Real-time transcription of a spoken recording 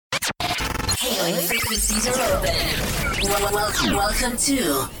frequencies are open. Welcome to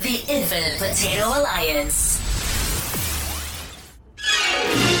the Infinite Potato Alliance.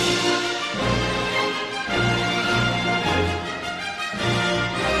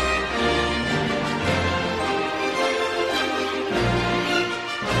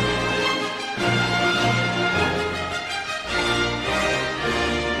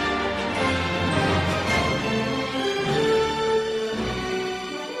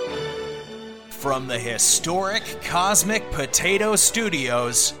 From the historic Cosmic Potato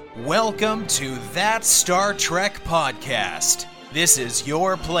Studios, welcome to That Star Trek Podcast. This is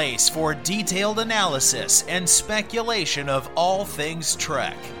your place for detailed analysis and speculation of all things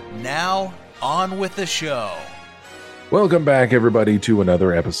Trek. Now, on with the show. Welcome back, everybody, to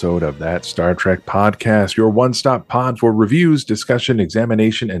another episode of That Star Trek Podcast, your one-stop pod for reviews, discussion,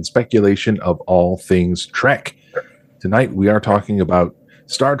 examination, and speculation of all things Trek. Tonight, we are talking about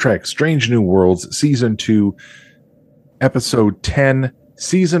Star Trek Strange New Worlds Season 2, Episode 10,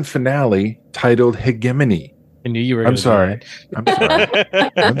 Season Finale, titled Hegemony. I knew you were I'm sorry.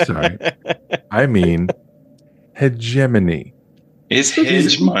 I mean, Hegemony. It's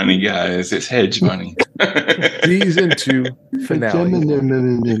hedge money, guys. It's hedge money. Season 2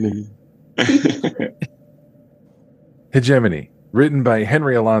 Finale. Hegemony, written by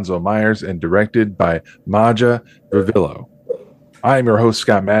Henry Alonzo Myers and directed by Maja Bravillo. I am your host,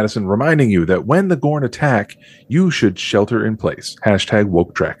 Scott Madison, reminding you that when the Gorn attack, you should shelter in place. Hashtag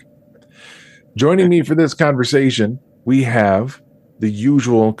woke trek. Joining me for this conversation, we have the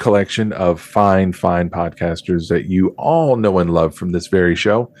usual collection of fine podcasters that you all know and love from this very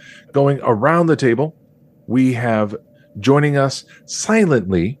show. Going around the table, we have joining us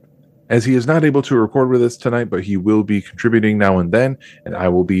silently, as he is not able to record with us tonight, but he will be contributing now and then, and I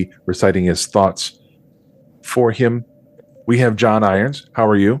will be reciting his thoughts for him. We have John Irons. How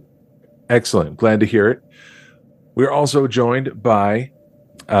are you? Excellent. Glad to hear it. We're also joined by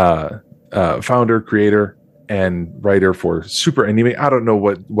founder, creator, and writer for Super Anime. I don't know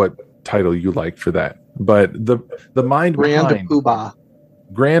what title you like for that, but the mind behind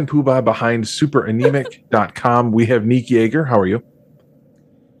Grand Poobah behind superanemic.com. We have Nick Yeager. How are you?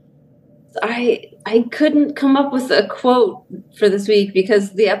 I couldn't come up with a quote for this week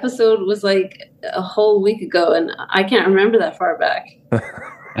because the episode was like a whole week ago and I can't remember that far back.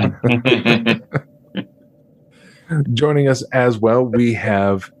 Joining us as well, we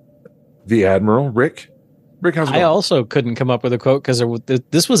have the Admiral, Rick. Rick, how's it going? I also couldn't come up with a quote because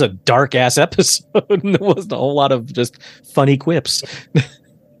this was a dark-ass episode and there wasn't a whole lot of just funny quips.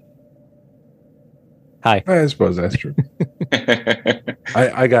 Hi. I suppose that's true.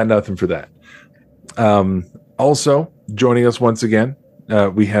 I got nothing for that. Also, joining us once again,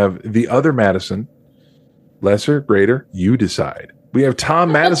 we have the other Madison. Lesser, greater, you decide. We have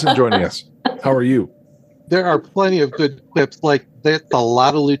Tom Madison joining us. How are you? There are plenty of good quips, like that's a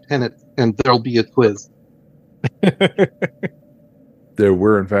lot of lieutenants, and there'll be a quiz. There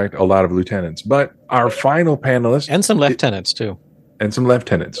were, in fact, a lot of lieutenants. But our final panelist... And some lieutenants, too. And some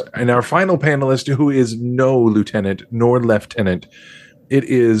lieutenants. And our final panelist, who is no lieutenant nor lieutenant, it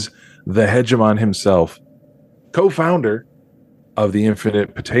is the Hegemon himself, co-founder of the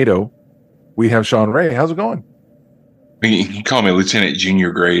Infinite Potato. We have Sean Ray. How's it going? You can call me Lieutenant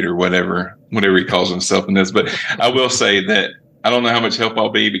Junior Grade or whatever he calls himself in this. But I will say that I don't know how much help I'll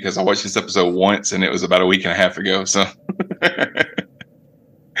be because I watched this episode once and it was about a week and a half ago. So,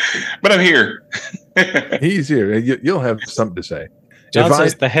 but I'm here. He's here. You'll have something to say. John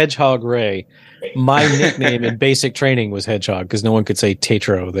says the Hedgehog Ray. My nickname in basic training was Hedgehog because no one could say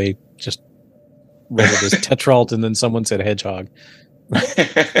Tetro. They just read it as Tetralt and then someone said Hedgehog.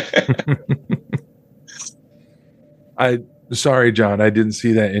 Sorry, John. I didn't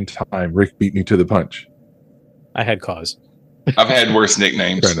see that in time. Rick beat me to the punch. I had cause. I've had worse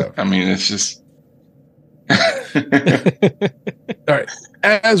nicknames. I mean, it's just... All right.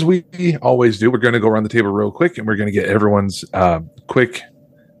 As we always do, we're going to go around the table real quick, and we're going to get everyone's quick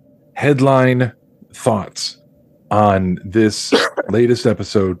headline thoughts on this latest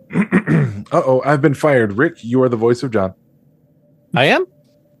episode. Uh-oh, I've been fired. Rick, you are the voice of John. I am?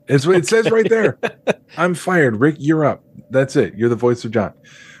 It's what it says right there. I'm fired. Rick, you're up. That's it. You're the voice of John.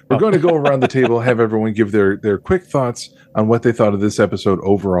 We're going to go around the table, have everyone give their quick thoughts on what they thought of this episode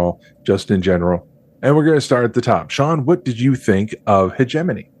overall, just in general. And we're going to start at the top. Sean, what did you think of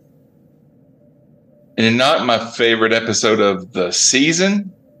Hegemony? And not my favorite episode of the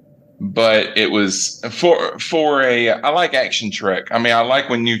season, but it was I like action Trek. I mean, I like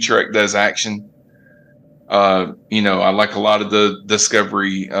when new Trek does action. I like a lot of the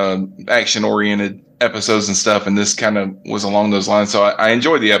Discovery action oriented episodes and stuff. And this kind of was along those lines. So I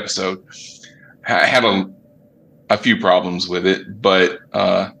enjoyed the episode. I had a few problems with it, but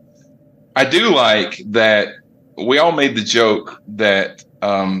I do like that we all made the joke that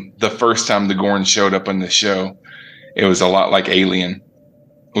the first time the Gorn showed up on the show, it was a lot like Alien.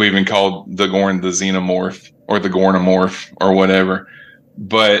 We even called the Gorn the Xenomorph or the Gornomorph or whatever.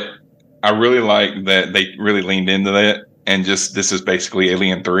 But I really like that they really leaned into that, and just this is basically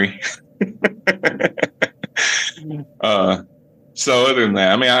Alien 3. So other than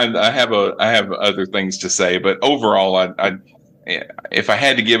that, I mean, I have other things to say, but overall, I if I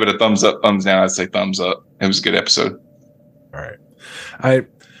had to give it a thumbs up, thumbs down, I'd say thumbs up. It was a good episode. All right.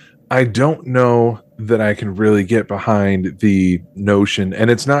 I don't know that I can really get behind the notion, and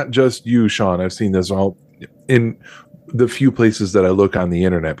it's not just you, Sean. I've seen this all in the few places that I look on the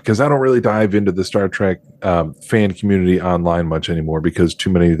internet, because I don't really dive into the Star Trek fan community online much anymore because too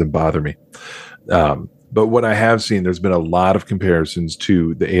many of them bother me. But what I have seen, there's been a lot of comparisons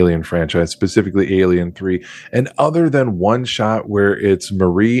to the Alien franchise, specifically Alien 3. And other than one shot where it's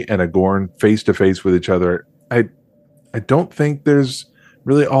Marie and a Gorn face to face with each other, I don't think there's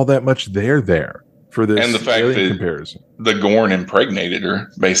really all that much there for this and the fact Alien that comparison. The Gorn impregnated her,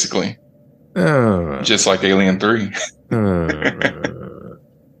 basically. Just like Alien 3.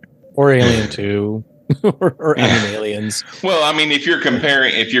 Or Alien 2. or Aliens. Well, I mean, if you're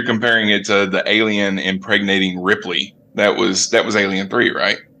comparing it to the alien impregnating Ripley, that was Alien 3,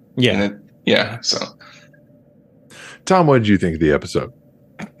 right? Yeah. So, Tom, what did you think of the episode?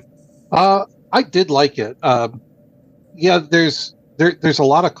 I did like it. Yeah, there's a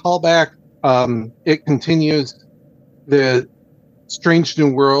lot of callback. It continues the Strange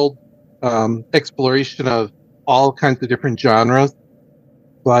New World exploration of all kinds of different genres,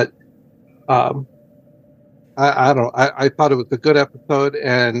 but I thought it was a good episode,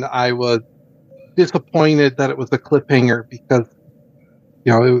 and I was disappointed that it was a cliffhanger because,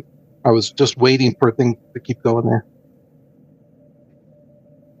 I was just waiting for things to keep going there.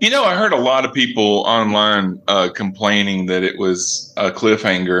 I heard a lot of people online complaining that it was a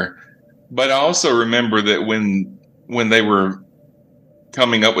cliffhanger, but I also remember that when they were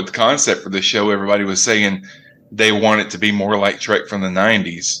coming up with the concept for the show, everybody was saying they want it to be more like Trek from the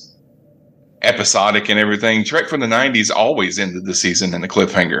 90s. Episodic and everything. Trek from the 90s always ended the season in a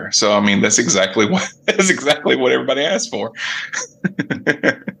cliffhanger. So I mean, that's exactly what everybody asked for.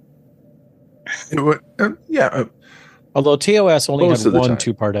 Although TOS only Most had of the one time.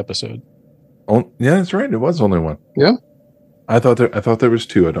 2-part episode. Oh, yeah, that's right. It was only one. Yeah. I thought there was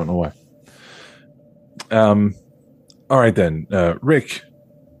 2. I don't know why. All right then, Rick,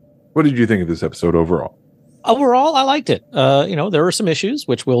 what did you think of this episode overall? Overall, I liked it. There were some issues,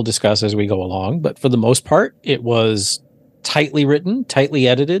 which we'll discuss as we go along, but for the most part, it was tightly written, tightly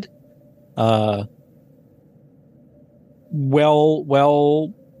edited,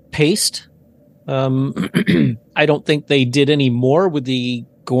 well paced. I don't think they did any more with the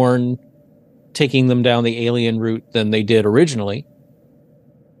Gorn taking them down the alien route than they did originally.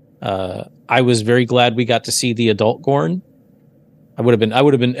 I was very glad we got to see the adult Gorn. I would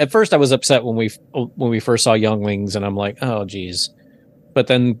have been at first I was upset when we first saw younglings, and I'm like, oh geez. But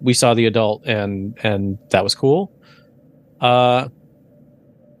then we saw the adult, and that was cool. I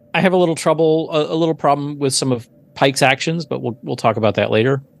have a little problem with some of Pike's actions, but we'll talk about that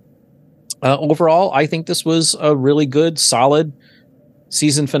later. Overall, I think this was a really good, solid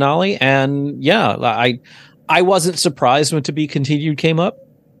season finale, and yeah, I wasn't surprised when To Be Continued came up.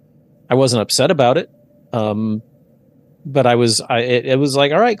 I wasn't upset about it. But it was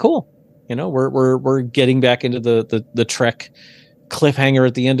like, all right, cool. We're getting back into the Trek cliffhanger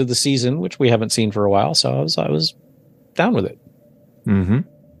at the end of the season, which we haven't seen for a while. So I was down with it. Mm-hmm.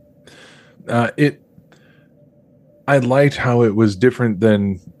 I liked how it was different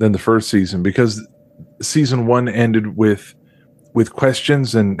than the first season, because season 1 ended with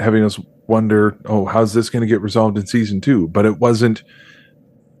questions and having us wonder, oh, how's this going to get resolved in season 2? But it wasn't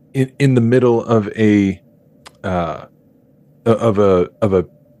in the middle of a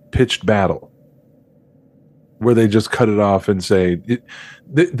pitched battle where they just cut it off and say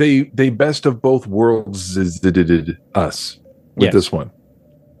they best of both worlds did us with this one,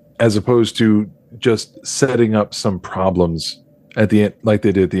 as opposed to just setting up some problems at the end like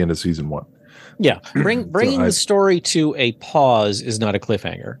they did at the end of season 1. Yeah, bringing the story to a pause is not a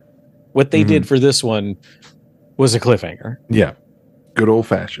cliffhanger. What they did for this one was a cliffhanger. Yeah, good old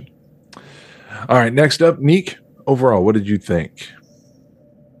fashioned. All right, next up, Neek. Overall, what did you think?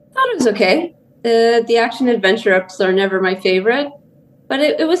 I thought it was okay. The action adventure episodes are never my favorite, but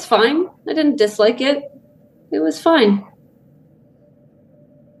it was fine. I didn't dislike it. It was fine.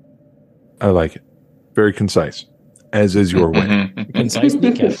 I like it. Very concise, as is your way. Concise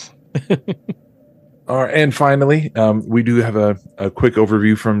kneecap. All right, and finally, we do have a quick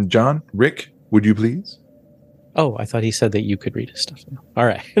overview from John. Rick, would you please? Oh, I thought he said that you could read his stuff. All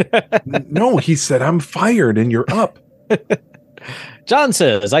right. No, he said I'm fired and you're up. John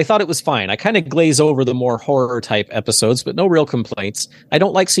says, I thought it was fine. I kind of glaze over the more horror type episodes, but no real complaints. I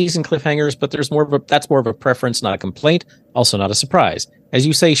don't like season cliffhangers, but that's more of a preference, not a complaint. Also not a surprise. As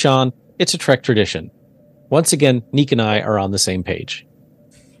you say, Sean, it's a Trek tradition. Once again, Neek and I are on the same page.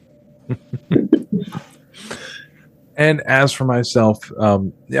 And as for myself,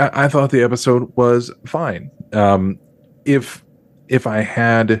 I thought the episode was fine. If I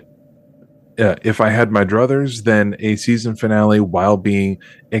had my druthers, then a season finale, while being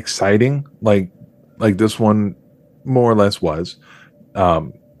exciting, like this one more or less was,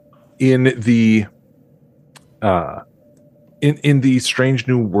 in the Strange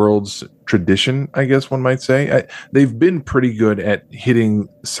New Worlds tradition, I guess one might say, they've been pretty good at hitting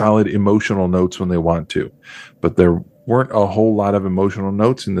solid emotional notes when they want to, but there weren't a whole lot of emotional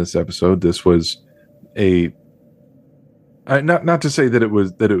notes in this episode. This was not to say that it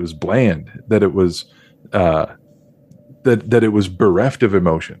was bland, that it was that it was bereft of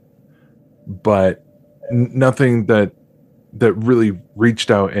emotion, but nothing that really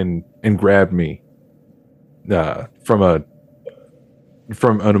reached out and grabbed me from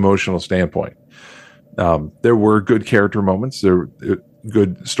an emotional standpoint. There were good character moments, there were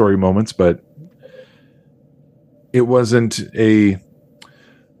good story moments, but it wasn't a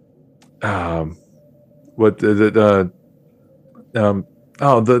the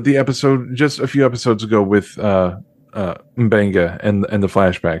episode just a few episodes ago with M'Benga and the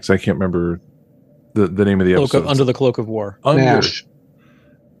flashbacks. I can't remember the name of the episode. Under the Cloak of War.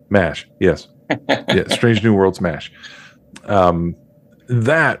 MASH, yes. Yeah, Strange New Worlds MASH.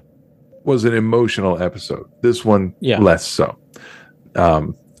 That was an emotional episode. This one, less so.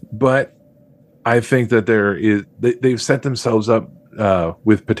 But I think that they've set themselves up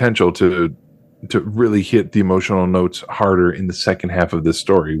with potential to really hit the emotional notes harder in the second half of this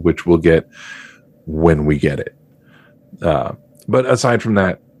story, which we'll get when we get it. But aside from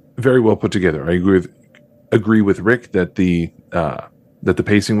that, very well put together. I agree with Rick that the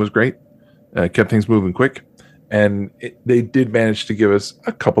pacing was great, kept things moving quick, and they did manage to give us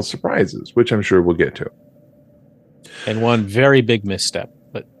a couple surprises, which I'm sure we'll get to. And one very big misstep,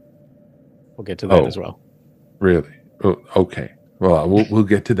 but we'll get to that as well. Really? Oh, okay. Well, we'll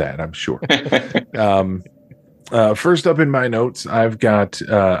get to that, I'm sure. First up in my notes, I've got,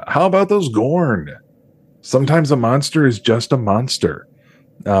 how about those Gorn? Sometimes a monster is just a monster.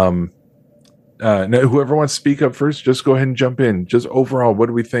 Now, whoever wants to speak up first, just go ahead and jump in. Just overall, what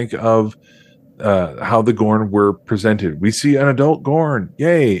do we think of how the Gorn were presented? We see an adult Gorn.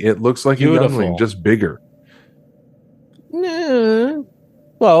 Yay, it looks like Beautiful. A youngling, just bigger.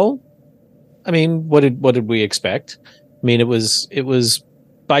 Well, I mean, what did we expect? I mean, it was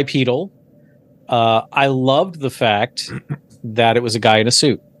bipedal. I loved the fact that it was a guy in a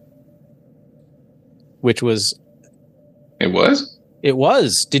suit, which was. It was? It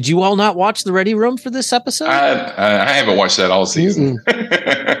was. Did you all not watch the Ready Room for this episode? I haven't watched that all season.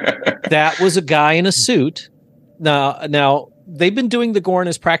 That was a guy in a suit. Now they've been doing the Gorn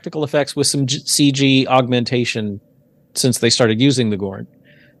as practical effects with some CG augmentation since they started using the Gorn.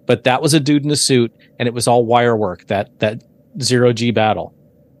 But that was a dude in a suit, and it was all wire work, that zero-G battle.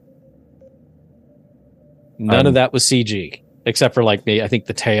 None of that was CG, except for like I think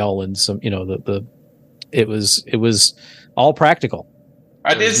the tail and some, it was all practical.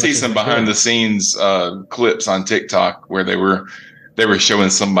 I did see some behind the scenes clips on TikTok where they were showing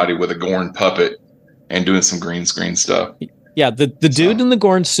somebody with a Gorn puppet and doing some green screen stuff. Yeah, the dude in the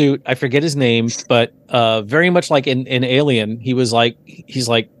Gorn suit, I forget his name, but very much like in Alien, he's like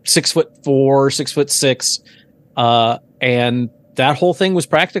 6'4", 6'6", and that whole thing was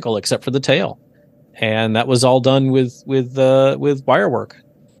practical except for the tail, and that was all done with wire work.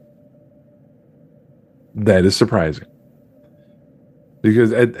 That is surprising,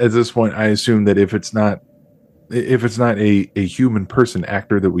 because at this point, I assume that if it's not a human person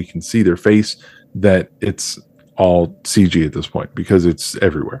actor that we can see their face, that it's all CG at this point, because it's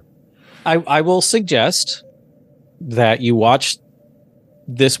everywhere. I will suggest that you watch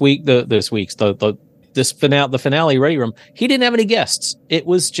the finale Ready Room. He didn't have any guests. It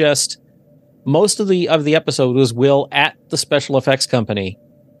was just most of the episode was Will at the special effects company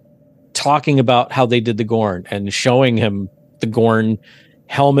talking about how they did the Gorn and showing him the Gorn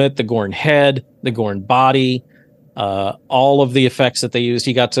helmet, the Gorn head, the Gorn body, all of the effects that they used.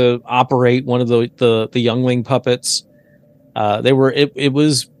 He got to operate one of the youngling puppets. It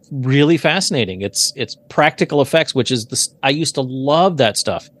was really fascinating. It's practical effects, which is I used to love that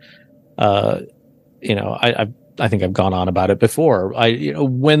stuff. I think I've gone on about it before.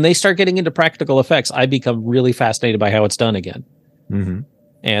 When they start getting into practical effects, I become really fascinated by how it's done again. Mm-hmm.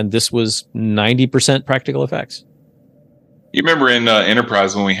 And this was 90% practical effects. You remember in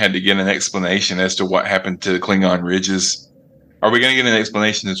Enterprise when we had to get an explanation as to what happened to the Klingon ridges? Are we going to get an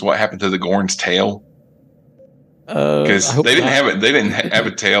explanation as to what happened to the Gorn's tail? Because they didn't have it. They didn't have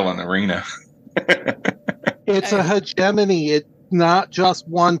a tail in the arena. It's a hegemony. It's not just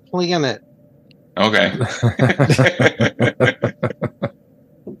one planet. Okay.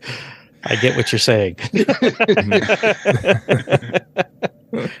 I get what you're saying.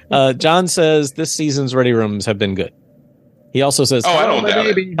 John says this season's ready rooms have been good. He also says, I don't doubt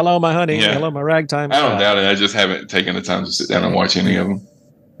baby. Hello, my honey. Yeah. Hello, my ragtime. I don't doubt it. I just haven't taken the time to sit down and watch any of them.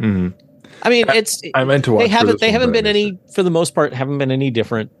 Mm-hmm. I mean, I meant to watch. They haven't been any, for the most part, haven't been any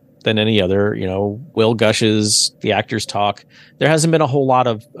different than any other. Will gushes, the actors talk. There hasn't been a whole lot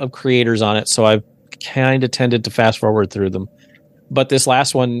of creators on it, so I've kind of tended to fast forward through them. But this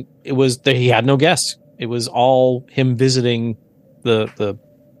last one, he had no guests. It was all him visiting the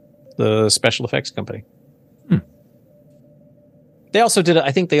special effects company. They also did.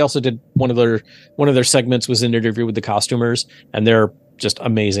 I think they also did one of their segments was an interview with the costumers, and they're just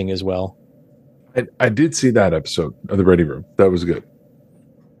amazing as well. I did see that episode of the Ready Room. That was good.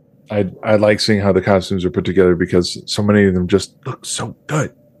 I like seeing how the costumes are put together because so many of them just look so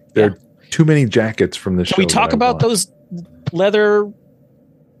good. There are too many jackets from the show. Can we talk about those leather?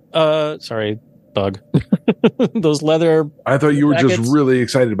 Sorry, bug. Those leather. I thought you were jackets? Just really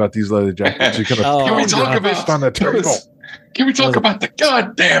excited about these leather jackets. You're gonna Can we talk about on the table? Can we talk about the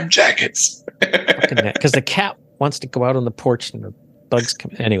goddamn jackets? Because the cat wants to go out on the porch and the bugs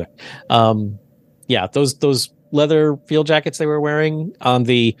come. Anyway, those leather field jackets they were wearing on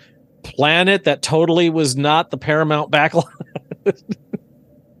the planet that totally was not the Paramount backlot.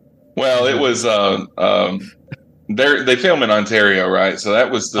 Well, it was. They film in Ontario, right? So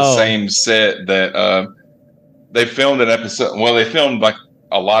that was the same set that they filmed an episode. Well, they filmed like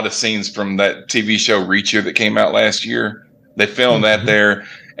a lot of scenes from that TV show Reacher that came out last year. They filmed that there,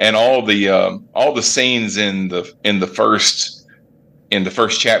 and all the scenes in the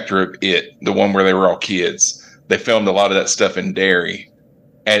first chapter of it, the one where they were all kids. They filmed a lot of that stuff in Derry,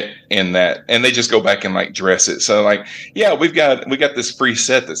 in that, and they just go back and like dress it. So like, yeah, we got this free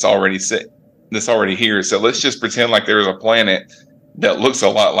set that's already here. So let's just pretend like there's a planet that looks a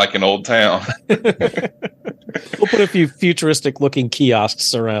lot like an old town. We'll put a few futuristic looking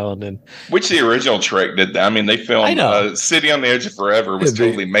kiosks around, and which the original Trek did that. I mean, they filmed City on the Edge of Forever was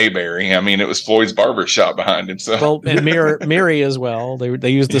totally Mayberry. I mean, it was Floyd's barber shop behind him. So and Miri as well. They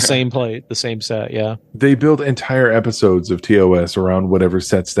used the same plate, the same set. Yeah, they built entire episodes of TOS around whatever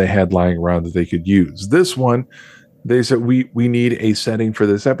sets they had lying around that they could use. This one, they said we need a setting for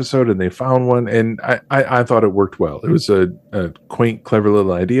this episode, and they found one, and I thought it worked well. It was a quaint, clever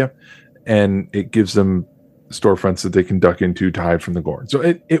little idea, and it gives them storefronts that they can duck into to hide from the Gorn. So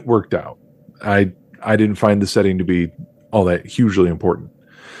it worked out. I didn't find the setting to be all that hugely important.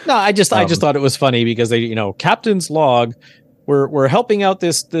 No, I just thought it was funny because they, Captain's log, we're helping out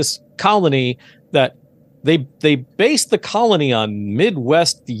this colony that they based the colony on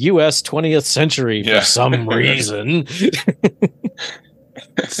Midwest U.S. 20th century for some reason. It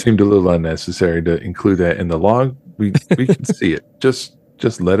seemed a little unnecessary to include that in the log. We can see it. Just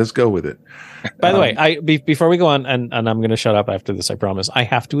let us go with it. By the way, before we go on, and I'm going to shut up after this, I promise. I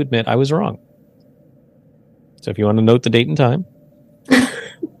have to admit I was wrong. So if you want to note the date and time.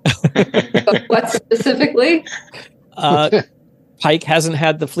 What specifically? Pike hasn't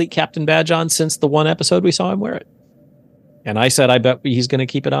had the fleet captain badge on since the one episode we saw him wear it. And I said, I bet he's going to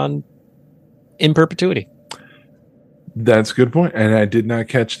keep it on in perpetuity. That's a good point. And I did not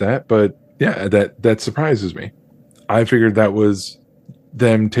catch that, but yeah, that surprises me. I figured that was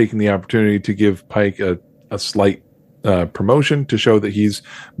them taking the opportunity to give Pike a slight promotion to show that he's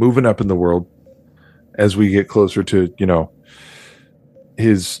moving up in the world as we get closer to,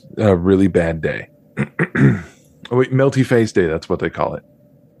 his really bad day. Oh, wait, Melty Face Day, that's what they call it.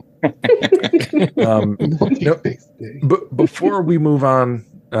 But before we move on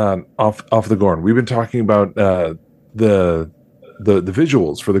off the Gorn, we've been talking about the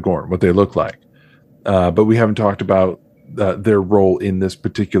visuals for the Gorn, what they look like. But we haven't talked about their role in this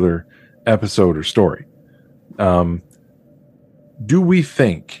particular episode or story. Do we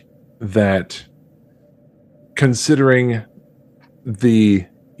think that, considering the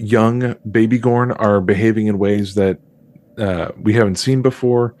young baby Gorn are behaving in ways that we haven't seen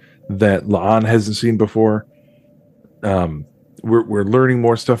before, that La'an hasn't seen before, we're learning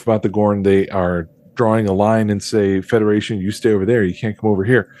more stuff about the Gorn. They are drawing a line and say, Federation, you stay over there, you can't come over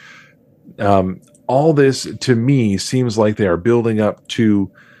here. all this to me seems like they are building up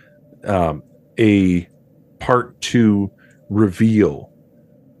to a part 2 reveal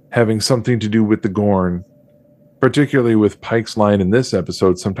having something to do with the Gorn, particularly with Pike's line in this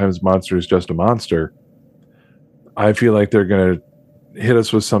episode, sometimes monster is just a monster. I feel like they're going to hit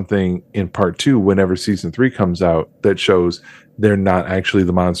us with something in part 2 whenever season 3 comes out that shows they're not actually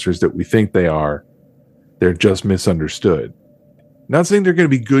the monsters that we think they are. They're just misunderstood. Not saying they're going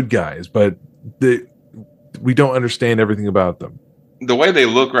to be good guys, but we don't understand everything about them. The way they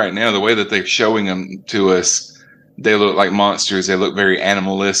look right now, the way that they're showing them to us, they look like monsters. They look very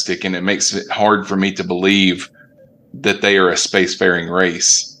animalistic, and it makes it hard for me to believe that they are a spacefaring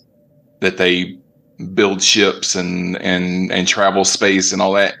race, that they build ships and travel space and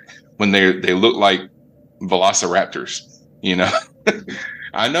all that when they look like velociraptors, you know.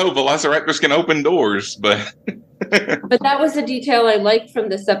 I know velociraptors can open doors, but but that was a detail I liked from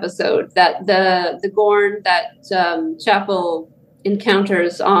this episode, that the Gorn that Chapel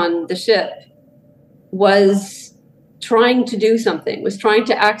encounters on the ship was trying to do something, was trying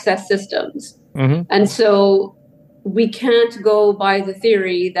to access systems. Mm-hmm. And so we can't go by the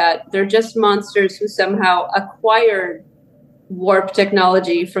theory that they're just monsters who somehow acquired warp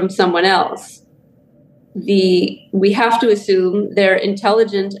technology from someone else. We have to assume they're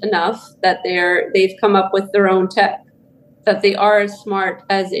intelligent enough that they've come up with their own tech, that they are as smart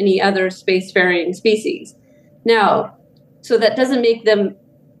as any other spacefaring species. Now, so that doesn't make them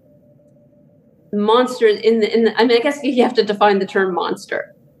monsters I mean, I guess you have to define the term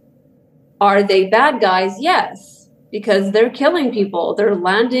monster. Are they bad guys? Yes, because they're killing people. They're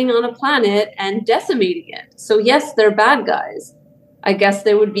landing on a planet and decimating it. So yes, they're bad guys. I guess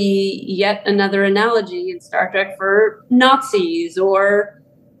there would be yet another analogy in Star Trek for Nazis, or,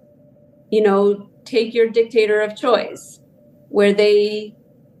 you know, take your dictator of choice, where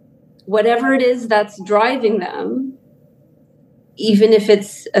whatever it is that's driving them, even if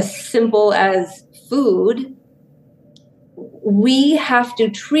it's as simple as food, we have to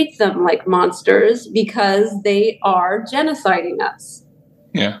treat them like monsters because they are genociding us.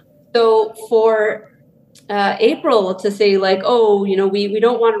 Yeah. So for April to say, like, oh, you know, we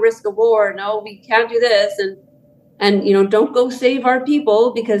don't want to risk a war. No, we can't do this. And, you know, don't go save our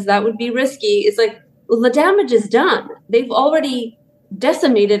people because that would be risky. It's like, well, the damage is done. They've already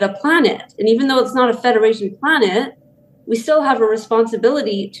decimated a planet. And even though it's not a Federation planet, we still have a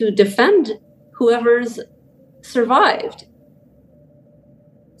responsibility to defend whoever's survived.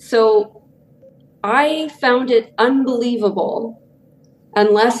 So I found it unbelievable.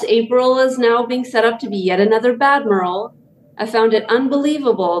 Unless April is now being set up to be yet another Badmiral, I found it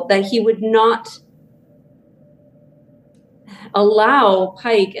unbelievable that he would not allow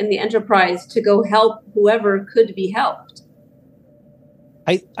Pike and the Enterprise to go help whoever could be helped.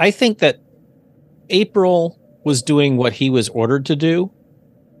 I think that April was doing what he was ordered to do.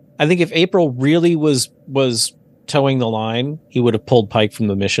 I think if April really was towing the line, he would have pulled Pike from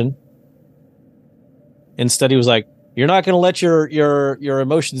the mission. Instead, he was like, "You're not going to let your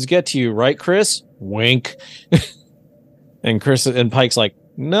emotions get to you, right, Chris?" Wink. And Chris and Pike's like,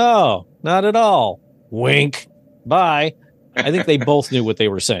 "No, not at all." Wink. Bye. I think they both knew what they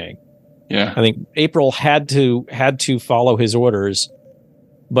were saying. Yeah. I think April had to follow his orders,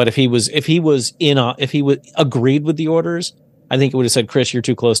 but if he agreed with the orders, I think it would have said, "Chris, you're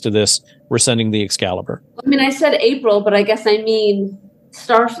too close to this. We're sending the Excalibur." I mean, I said April, but I guess I mean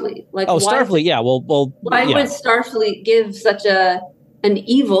Starfleet. Like, Starfleet, yeah. Well, why would Starfleet give such an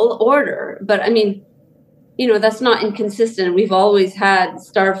evil order? But I mean, you know, that's not inconsistent. We've always had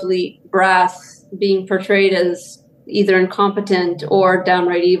Starfleet brass being portrayed as either incompetent or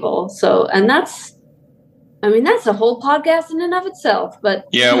downright evil. So, and that's a whole podcast in and of itself. But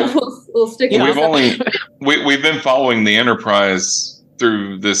yeah, we'll stick. We've been following the Enterprise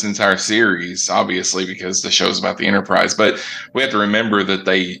through this entire series, obviously, because the show's about the Enterprise. But we have to remember that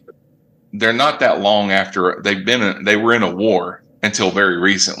they're not that long after they were in a war until very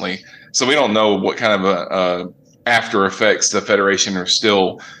recently. So we don't know what kind of after effects the Federation are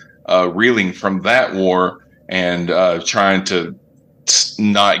still reeling from that war and trying to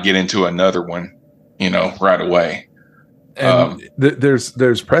not get into another one, you know, right away. And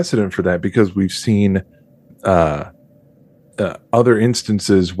there's precedent for that because we've seen other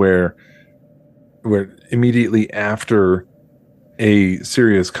instances where immediately after a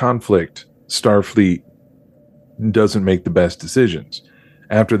serious conflict, Starfleet doesn't make the best decisions.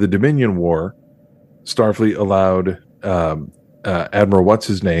 After the Dominion War, Starfleet allowed Admiral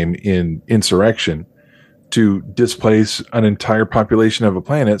What's-His-Name in Insurrection to displace an entire population of a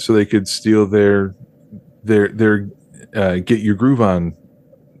planet so they could steal their get your groove on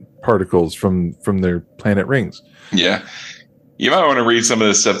particles from their planet rings. Yeah. You might want to read some of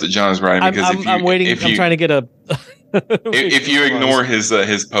the stuff that John's writing because I'm waiting. I'm trying to get a. if you ignore his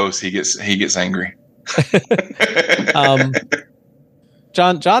post, he gets angry.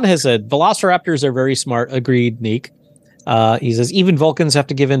 John has said velociraptors are very smart. Agreed, Neek. He says even Vulcans have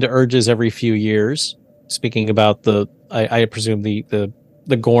to give in to urges every few years. Speaking about I presume the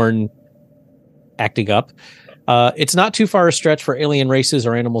Gorn acting up. It's not too far a stretch for alien races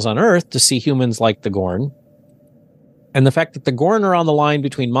or animals on Earth to see humans like the Gorn. And the fact that the Gorn are on the line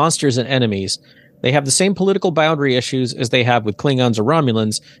between monsters and enemies, they have the same political boundary issues as they have with Klingons or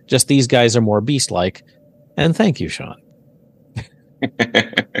Romulans, just these guys are more beast-like. And thank you, Sean.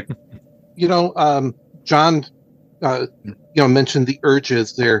 John, mentioned the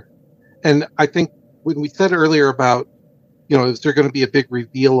urges there. And I think when we said earlier about, is there going to be a big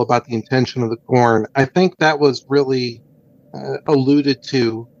reveal about the intention of the Gorn? I think that was really alluded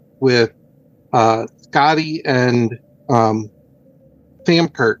to with Scotty and Sam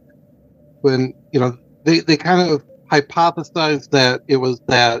Kirk, when they kind of hypothesized that it was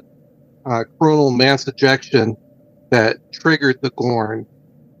that coronal mass ejection that triggered the Gorn.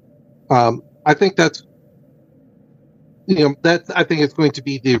 I think I think it's going to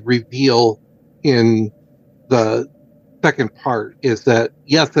be the reveal in the second part, is that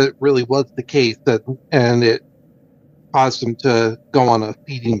yes, it really was the case, and it caused them to go on a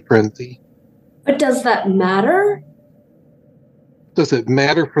feeding frenzy. But does that matter? Does it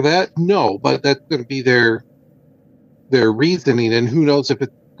matter for that? No, but that's going to be their reasoning, and who knows if the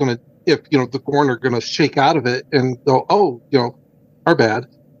Gorn are going to shake out of it and go, our bad.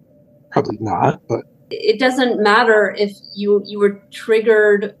 Probably not, but it doesn't matter if you were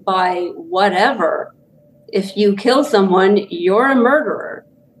triggered by whatever. If you kill someone, you're a murderer.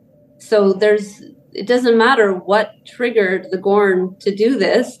 So it doesn't matter what triggered the Gorn to do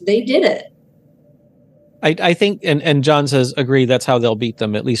this. They did it. I think, and John says, agree, that's how they'll beat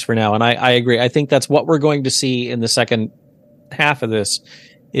them, at least for now. And I agree. I think that's what we're going to see in the second half of this,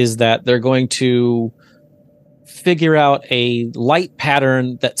 is that they're going to figure out a light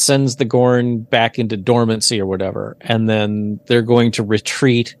pattern that sends the Gorn back into dormancy or whatever. And then they're going to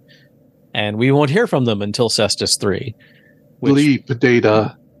retreat, and we won't hear from them until Cestus 3. Leap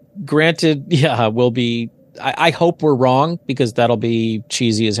data. Granted, will be, I hope we're wrong, because that'll be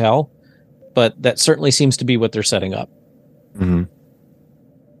cheesy as hell. But that certainly seems to be what they're setting up. Mm-hmm.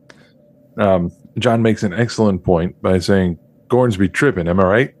 John makes an excellent point by saying, Gorns be tripping, am I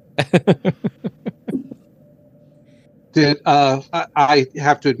right? I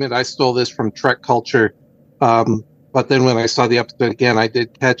have to admit, I stole this from Trek culture. But then when I saw the episode again, I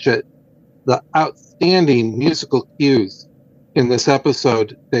did catch it. The outstanding musical cues in this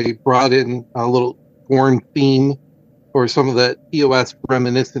episode, they brought in a little Gorn theme, or some of the TOS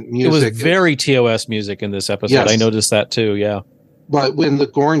reminiscent music. It was very TOS music in this episode. Yes. I noticed that too, yeah. But when the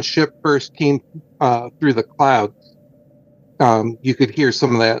Gorn ship first came through the clouds, you could hear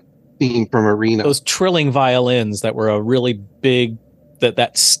some of that theme from Arena. Those trilling violins that were a really big,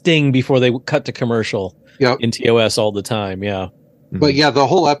 that sting before they cut to commercial in TOS all the time, yeah. But yeah, the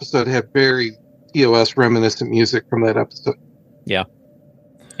whole episode had very TOS reminiscent music from that episode. Yeah.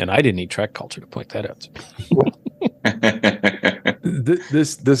 And I didn't need Trek culture to point that out.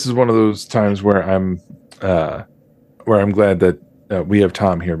 This is one of those times where I'm glad that we have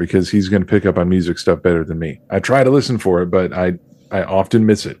Tom here, because he's going to pick up on music stuff better than me. I try to listen for it, but I often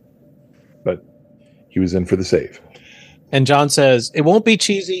miss it. But he was in for the save. And John says it won't be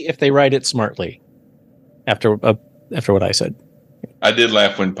cheesy if they write it smartly. After what I said, I did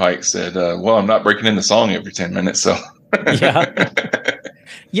laugh when Pike said, "Well, I'm not breaking in the song every 10 minutes." So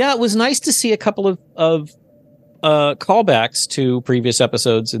yeah, it was nice to see a couple of callbacks to previous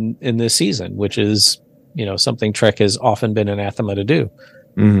episodes in this season, which is, something Trek has often been anathema to do.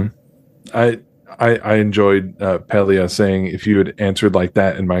 Mm-hmm. I enjoyed Pelia saying, if you had answered like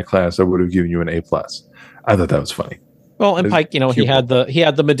that in my class, I would have given you an A+. I thought that was funny. Well, and Pike, he had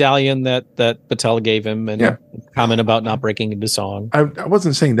the medallion that Batel gave him, and comment about not breaking into song. I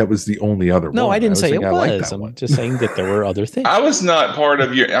wasn't saying that was the only other one. No, I didn't say it was. I'm just saying that there were other things. I was not part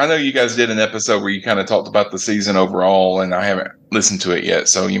of I know you guys did an episode where you kind of talked about the season overall, and I haven't listened to it yet,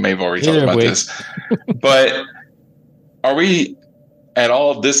 so you may have already talked about this. But are we at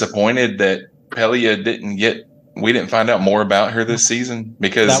all disappointed that Pelia we didn't find out more about her this season?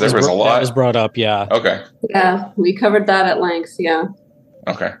 Because there was a lot. That was brought up, yeah. Okay. Yeah, we covered that at length, yeah.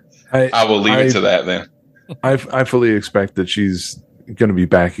 Okay. I will leave it to that then. I fully expect that she's going to be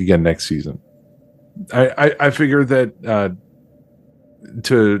back again next season. I figure that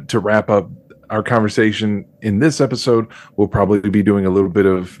to wrap up our conversation in this episode, we'll probably be doing a little bit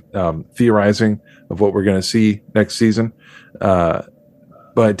of theorizing of what we're going to see next season.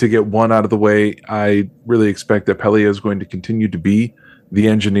 But to get one out of the way, I really expect that Pelia is going to continue to be the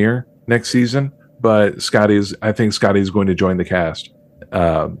engineer next season. But I think Scotty is going to join the cast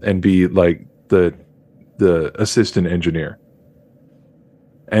and be like the assistant engineer.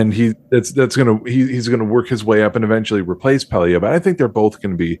 And he's gonna work his way up and eventually replace Pelia. But I think they're both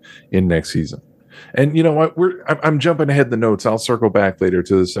going to be in next season. And you know what? I'm jumping ahead in the notes. I'll circle back later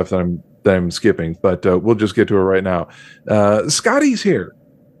to the stuff that I'm skipping. But we'll just get to it right now. Scotty's here.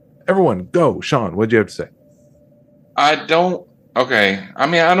 Everyone, go. Sean, what'd you have to say? Okay. I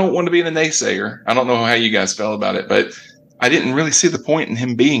mean, I don't want to be the naysayer. I don't know how you guys felt about it, but I didn't really see the point in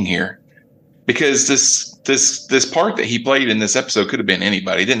him being here because this part that he played in this episode could have been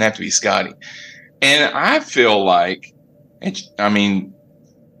anybody. It didn't have to be Scotty. And I feel like, I mean,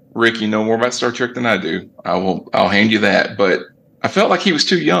 Rick, you know more about Star Trek than I do. I'll hand you that. But I felt like he was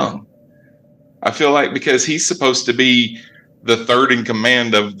too young. I feel like because he's supposed to be the third in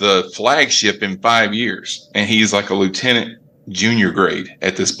command of the flagship in 5 years, and he's like a lieutenant junior grade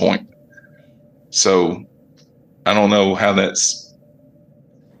at this point. So I don't know how that's.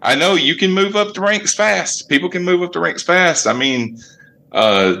 I know you can move up the ranks fast. People can move up the ranks fast. I mean,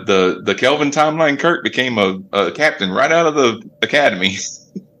 the Kelvin timeline, Kirk became a captain right out of the academy.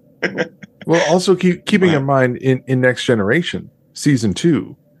 Well, also keeping in mind in Next Generation season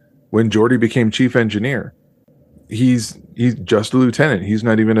 2, when Geordi became chief engineer, he's just a lieutenant. He's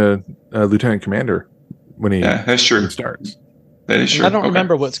not even a lieutenant commander when that's true. Starts. That is true. I don't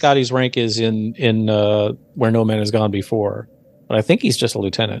remember what Scotty's rank is in Where No Man Has Gone Before, but I think he's just a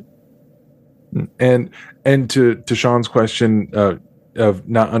lieutenant. And to Sean's question of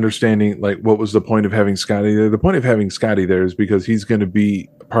not understanding, like, what was the point of having Scotty there? The point of having Scotty there is because he's going to be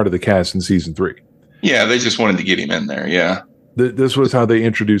part of the cast in season 3. Yeah, they just wanted to get him in there. Yeah. This was how they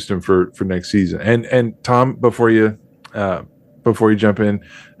introduced him for next season. And Tom, before you jump in,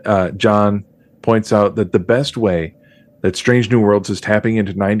 John points out that the best way that Strange New Worlds is tapping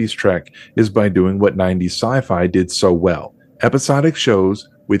into 90s Trek is by doing what 90s sci-fi did so well: episodic shows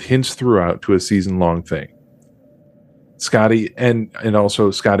with hints throughout to a season-long thing. Scotty and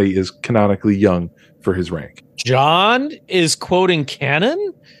also Scotty is canonically young for his rank. John is quoting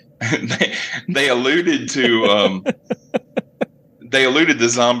canon. They alluded to they alluded to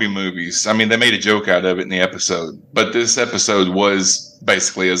zombie movies. I mean, they made a joke out of it in the episode, but this episode was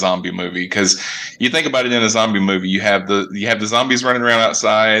basically a zombie movie because you think about it, in a zombie movie, you have the zombies running around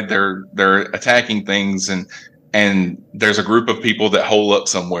outside. They're attacking things, and there's a group of people that hole up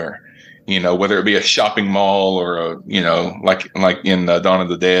somewhere. You know, whether it be a shopping mall or like in Dawn of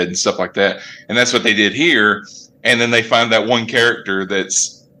the Dead and stuff like that. And that's what they did here. And then they find that one character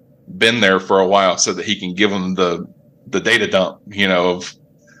that's been there for a while so that he can give them the data dump,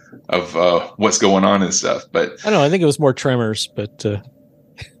 of what's going on and stuff. But I don't know. I think it was more Tremors, but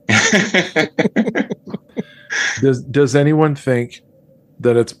does anyone think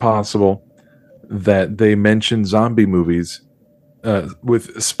that it's possible that they mention zombie movies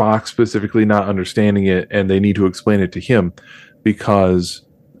with Spock specifically not understanding it, and they need to explain it to him because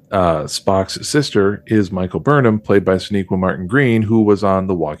Spock's sister is Michael Burnham, played by Sonequa Martin Green, who was on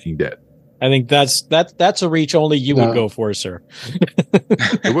The Walking Dead? I think that's a reach only you would go for, sir.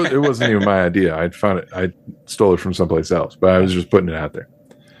 It wasn't even my idea. I found it. I stole it from someplace else, but I was just putting it out there.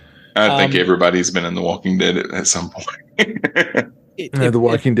 I think everybody's been in The Walking Dead at some point. The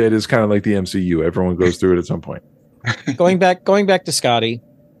Walking Dead is kind of like the MCU. Everyone goes through it at some point. Going back to Scotty,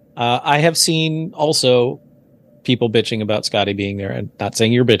 I have seen also people bitching about Scotty being there, and not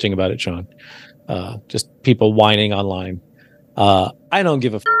saying you're bitching about it, Sean. Just people whining online. I don't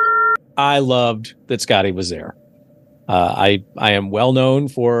give a. I loved that Scotty was there. I am well known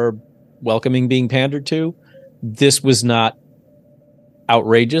for welcoming being pandered to. This was not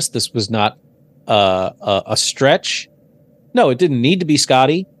outrageous. This was not a stretch. No, it didn't need to be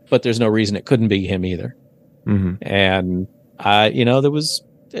Scotty, but there's no reason it couldn't be him either. Mm-hmm. And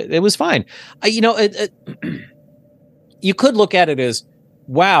it was fine. You could look at it as,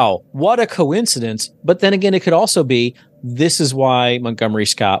 wow, what a coincidence. But then again, it could also be, this is why Montgomery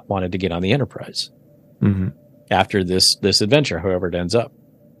Scott wanted to get on the Enterprise after this adventure, however it ends up.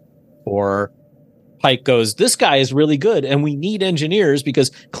 Or Pike goes, this guy is really good, and we need engineers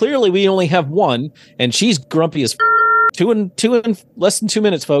because clearly we only have one, and she's grumpy as two in less than 2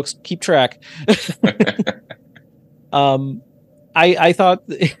 minutes, folks. Keep track. I thought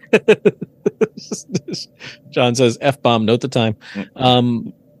John says F-bomb, note the time.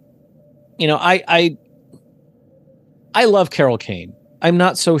 I love Carol Kane. I'm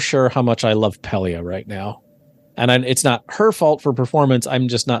not so sure how much I love Pelia right now. And it's not her fault for performance. I'm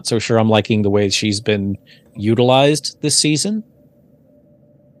just not so sure I'm liking the way she's been utilized this season.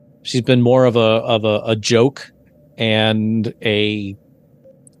 She's been more of a joke and a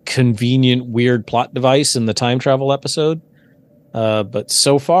convenient, weird plot device in the time travel episode. But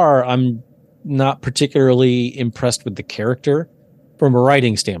so far, I'm not particularly impressed with the character from a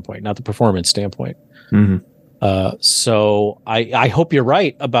writing standpoint, not the performance standpoint. Mm-hmm. So I hope you're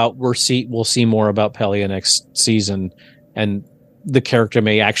right about we'll see more about Pelia next season, and the character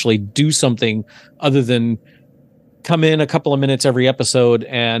may actually do something other than come in a couple of minutes every episode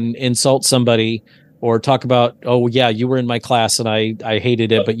and insult somebody or talk about, oh yeah, you were in my class and I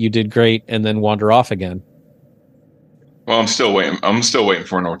hated it, but you did great, and then wander off again. Well, I'm still waiting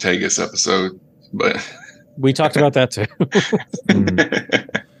for an Ortegas episode, but we talked about that too.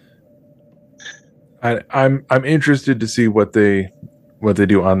 I'm interested to see what they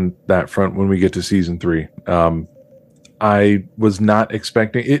do on that front when we get to season 3. I was not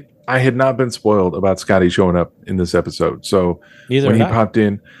expecting it. I had not been spoiled about Scotty showing up in this episode. So when he popped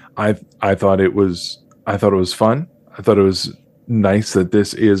in, I thought it was fun. I thought it was nice that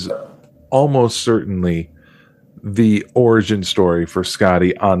this is almost certainly the origin story for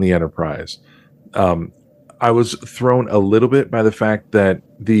Scotty on the Enterprise. I was thrown a little bit by the fact that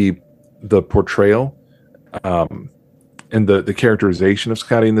the portrayal and the characterization of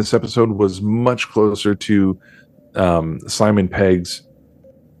Scotty in this episode was much closer to Simon Pegg's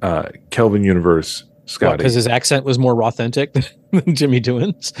Kelvin Universe Scotty. Because his accent was more authentic than Jimmy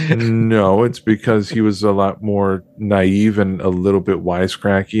Doohan's? No, it's because he was a lot more naive and a little bit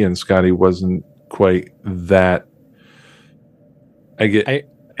wisecracky, and Scotty wasn't quite that.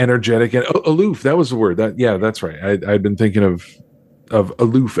 Energetic and aloof. That was the word. That's right. I'd been thinking of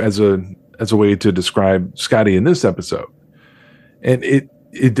aloof as a way to describe Scotty in this episode, and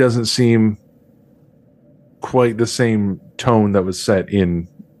it doesn't seem quite the same tone that was set in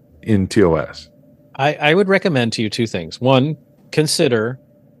TOS. I would recommend to you 2 things. One, consider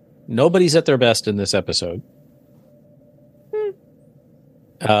nobody's at their best in this episode.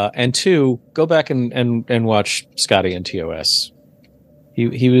 And 2, go back and watch Scotty in TOS.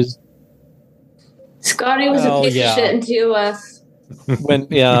 He was. Scotty was a piece of shit in TOS. But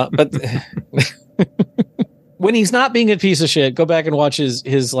when he's not being a piece of shit, go back and watch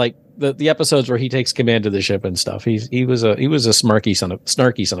his like the episodes where he takes command of the ship and stuff. He was a snarky son of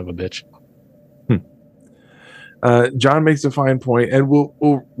a bitch. John makes a fine point, and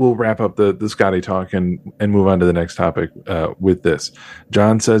we'll wrap up the Scotty talk and move on to the next topic with this.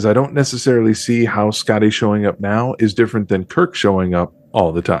 John says, I don't necessarily see how Scotty showing up now is different than Kirk showing up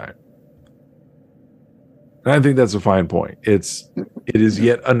all the time. And I think that's a fine point. It is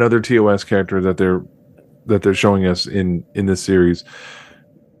yet another TOS character that they're showing us in this series.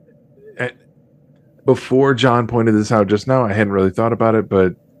 Before John pointed this out just now, I hadn't really thought about it,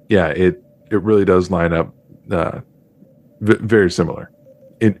 but yeah, it really does line up very similar.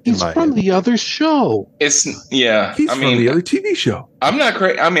 He's from the other show. He's from the other TV show. I'm not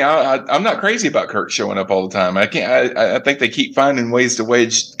crazy. I'm not crazy about Kirk showing up all the time. I think they keep finding ways to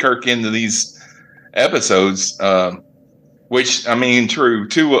wedge Kirk into these episodes. Which true.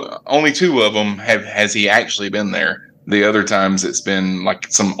 Only 2 of them has he actually been there. The other times it's been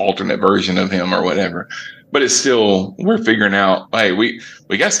like some alternate version of him or whatever. But it's still, we're figuring out. Hey, we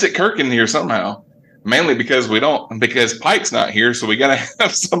got to stick Kirk in here somehow. Mainly because Pike's not here, so we got to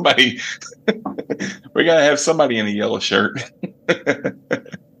have somebody. We got to have somebody in a yellow shirt.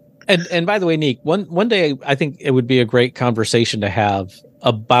 And by the way, Neek, one day I think it would be a great conversation to have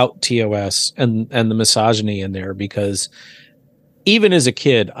about TOS and the misogyny in there, because even as a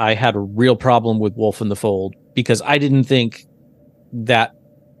kid, I had a real problem with Wolf in the Fold because I didn't think that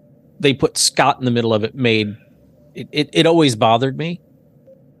they put Scott in the middle of it made it always bothered me.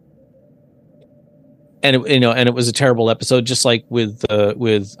 And it was a terrible episode, just like with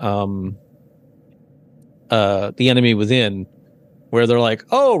The Enemy Within, where they're like,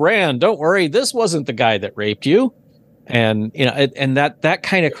 "Oh, Rand, don't worry, this wasn't the guy that raped you," and and that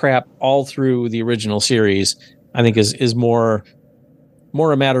kind of crap all through the original series, I think is more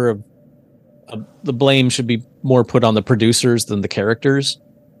a matter of the blame should be more put on the producers than the characters,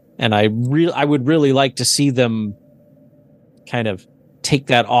 and I would really like to see them kind of take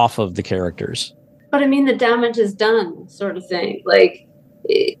that off of the characters. But I mean, the damage is done, sort of thing. Like,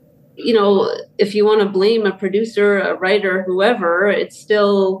 if you want to blame a producer, a writer, whoever, it's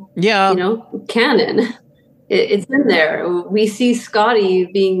still, canon. It's in there. We see Scotty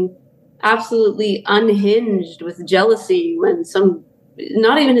being absolutely unhinged with jealousy when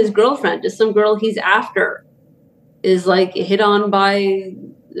not even his girlfriend, just some girl he's after, is like hit on by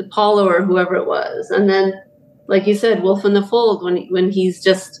Apollo or whoever it was. And then, like you said, Wolf in the Fold, when he's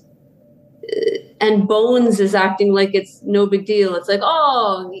just, and Bones is acting like it's no big deal. It's like,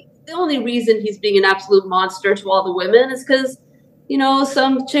 oh, the only reason he's being an absolute monster to all the women is because,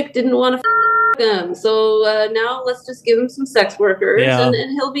 some chick didn't want to him. So now let's just give him some sex workers and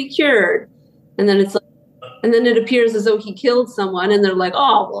he'll be cured. And then it's like, and then it appears as though he killed someone, and they're like,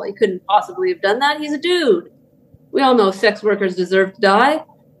 oh, well, he couldn't possibly have done that. He's a dude. We all know sex workers deserve to die.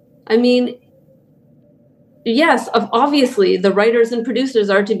 I mean, yes, obviously the writers and producers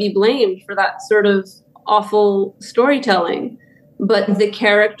are to be blamed for that sort of awful storytelling, but the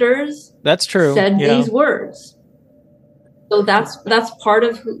characters that's true said these words. So that's part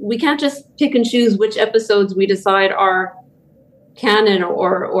of, we can't just pick and choose which episodes we decide are canon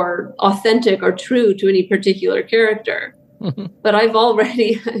or authentic or true to any particular character. But I've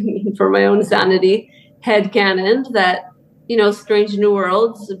already, for my own sanity, headcanoned that, Strange New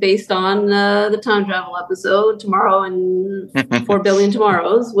Worlds, based on the time travel episode, Tomorrow and 4 Billion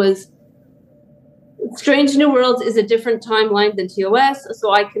Tomorrows, was Strange New Worlds is a different timeline than TOS,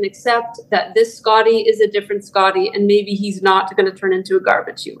 so I can accept that this Scotty is a different Scotty, and maybe he's not going to turn into a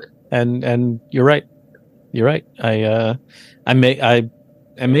garbage human. And you're right. You're right. I'm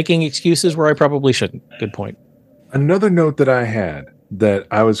making excuses where I probably shouldn't. Good point. Another note that I had that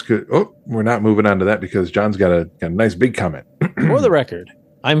I was we're not moving on to that because John's got a nice big comment. For the record,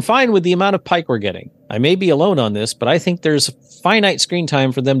 I'm fine with the amount of Pike we're getting. I may be alone on this, but I think there's finite screen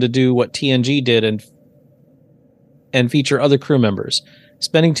time for them to do what TNG did and feature other crew members.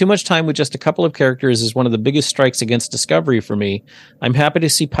 Spending too much time with just a couple of characters is one of the biggest strikes against Discovery for me. I'm happy to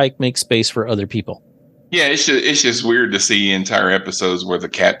see Pike make space for other people. Yeah, it's just weird to see entire episodes where the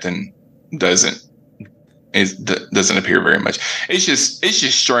captain doesn't appear very much. It's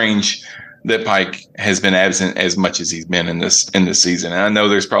just strange that Pike has been absent as much as he's been in this season. And I know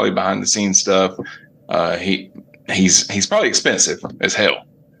there's probably behind the scenes stuff. He's probably expensive as hell,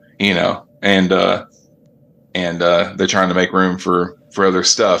 and they're trying to make room for other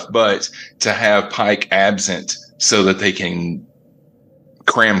stuff. But to have Pike absent so that they can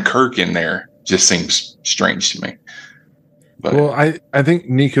cram Kirk in there just seems strange to me. But, well, I think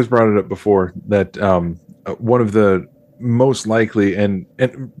Nick has brought it up before that one of the most likely and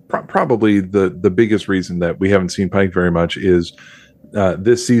probably the biggest reason that we haven't seen Pike very much is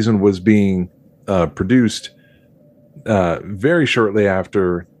this season was being produced very shortly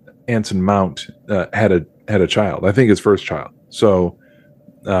after Anson Mount had a child. I think his first child. So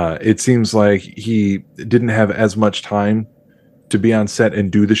it seems like he didn't have as much time to be on set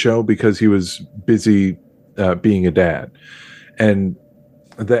and do the show because he was busy being a dad. And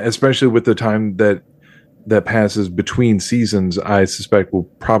that, especially with the time that passes between seasons, I suspect we'll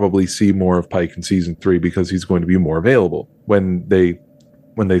probably see more of Pike in season 3 because he's going to be more available when they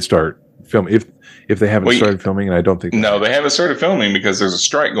start filming. If they haven't started filming, and I don't think they haven't started filming because there's a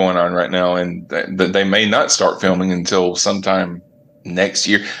strike going on right now, and they may not start filming until sometime next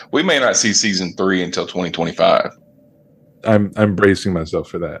year. We may not see season 3 until 2025. I'm bracing myself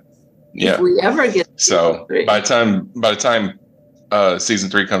for that. Yeah. If we ever get so by the time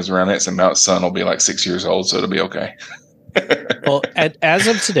season 3 comes around, Anson Mount's son will be like 6 years old, so it'll be okay. Well, as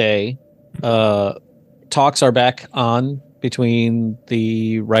of today, talks are back on between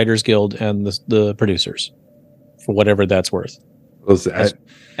the Writers Guild and the producers, for whatever that's worth.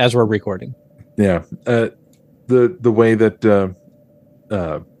 As we're recording. Yeah, the way that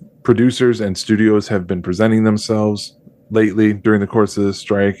producers and studios have been presenting themselves lately during the course of this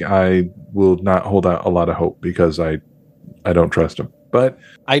strike, I will not hold out a lot of hope because I don't trust them. But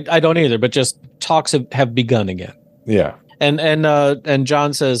I don't either. But just talks have begun again. Yeah. And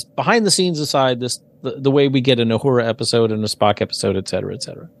John says, behind the scenes aside, the way we get an Uhura episode and a Spock episode, et cetera, et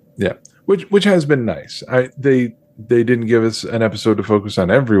cetera. Yeah, which has been nice. They didn't give us an episode to focus on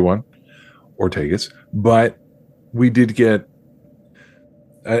everyone, Ortegas, but we did get,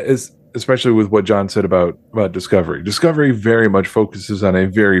 especially with what John said about Discovery. Discovery very much focuses on a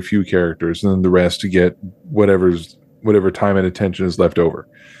very few characters, and then the rest to get whatever time and attention is left over.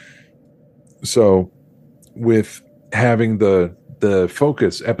 So, with having the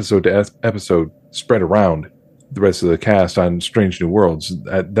focus episode to episode spread around the rest of the cast on Strange New Worlds,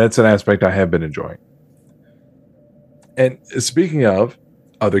 that's an aspect I have been enjoying. And speaking of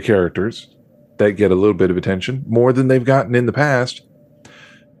other characters that get a little bit of attention, more than they've gotten in the past,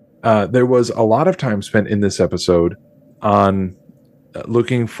 there was a lot of time spent in this episode on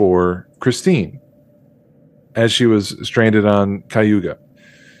looking for Christine as she was stranded on Cayuga.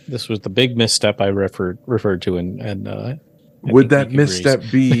 This was the big misstep I referred to, and would that misstep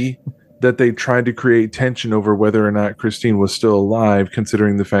be that they tried to create tension over whether or not Christine was still alive,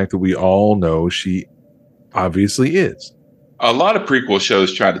 considering the fact that we all know she obviously is. A lot of prequel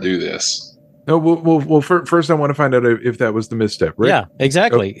shows try to do this. No, well, first I want to find out if that was the misstep, right? Yeah,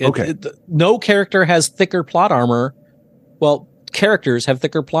 exactly. Okay. No character has thicker plot armor. Well, characters have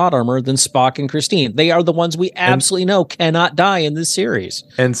thicker plot armor than Spock and Christine. They are the ones we absolutely know cannot die in this series.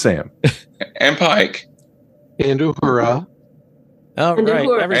 And Sam. And Pike. And Uhura. Oh, And right.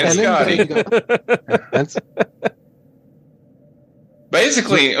 Uhura. And Scotty.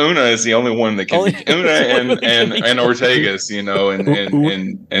 Basically, Una is the only one that can. Una and Ortegas, you know,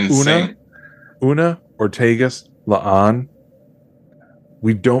 and Sam. Una, Ortegas, La'an.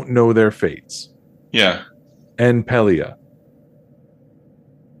 We don't know their fates. Yeah. And Pelia.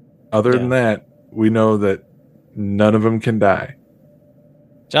 Other than that, we know that none of them can die.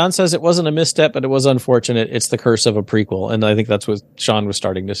 John says it wasn't a misstep, but it was unfortunate. It's the curse of a prequel, and I think that's what Sean was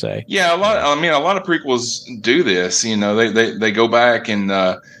starting to say. Yeah, a lot of prequels do this. You know, they go back and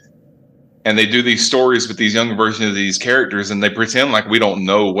they do these stories with these younger versions of these characters, and they pretend like we don't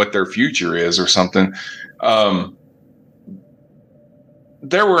know what their future is or something.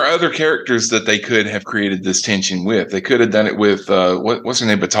 There were other characters that they could have created this tension with. They could have done it with what's her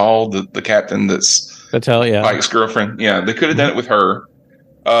name, Batal, the captain that's Batal, yeah, Pike's girlfriend. Yeah, they could have done it with her.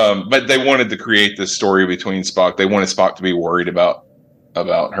 But they wanted to create this story between Spock. They wanted Spock to be worried about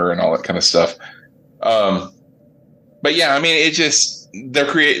her and all that kind of stuff. But yeah, I mean, it just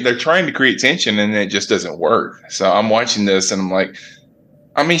they're trying to create tension and it just doesn't work. So I'm watching this and I'm like,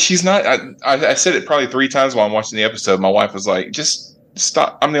 I mean, she's not. I said it probably 3 times while I'm watching the episode. My wife was like, just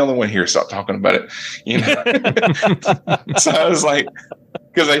stop. I'm the only one here. Stop talking about it. You know. So I was like,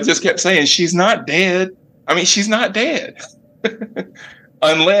 because I just kept saying she's not dead. I mean, she's not dead.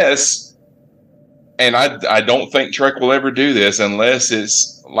 Unless, and I don't think Trek will ever do this unless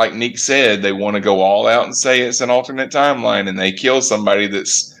it's like Nick said, they want to go all out and say it's an alternate timeline and they kill somebody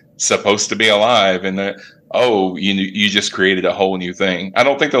that's supposed to be alive and you just created a whole new thing. I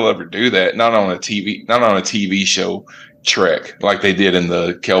don't think they'll ever do that. Not on a TV show Trek like they did in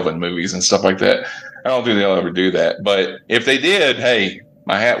the Kelvin movies and stuff like that. I don't think they'll ever do that. But if they did, hey,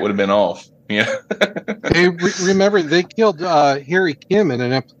 my hat would have been off. Yeah. Hey, remember they killed Harry Kim in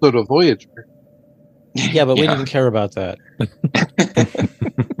an episode of Voyager. Yeah, but we didn't care about that.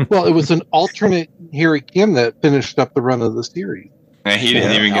 Well, it was an alternate Harry Kim that finished up the run of the series. And he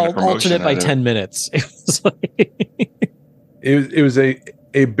didn't even get a promotion. Alternate by 10 minutes. It was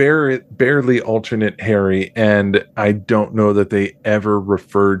a barely alternate Harry, and I don't know that they ever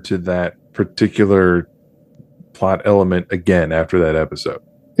referred to that particular plot element again after that episode.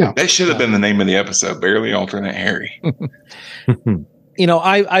 Yeah, that should have been the name of the episode. Barely alternate Harry. You know,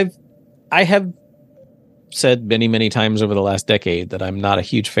 I have said many times over the last decade that I'm not a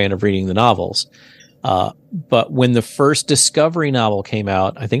huge fan of reading the novels. But when the first Discovery novel came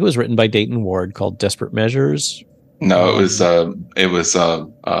out, I think it was written by Dayton Ward, called Desperate Measures. No, it was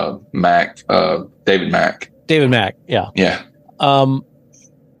Mac, David Mack. David Mack, yeah. Yeah.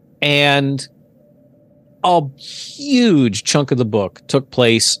 And a huge chunk of the book took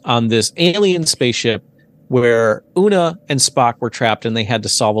place on this alien spaceship where Una and Spock were trapped and they had to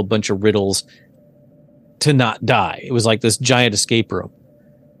solve a bunch of riddles to not die. It was like this giant escape room.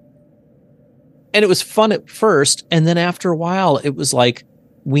 And it was fun at first. And then after a while, it was like,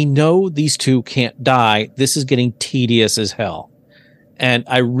 we know these two can't die. This is getting tedious as hell. And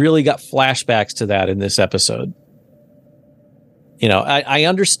I really got flashbacks to that in this episode. You know, I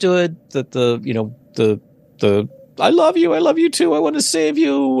understood that the I love you too, I want to save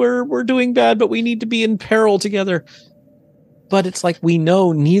you, we're doing bad, but we need to be in peril together. But it's like, we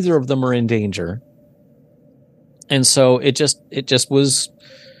know neither of them are in danger. And so it just was,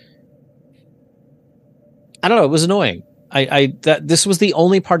 I don't know, it was annoying. This was the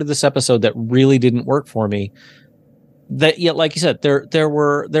only part of this episode that really didn't work for me. That yet, like you said,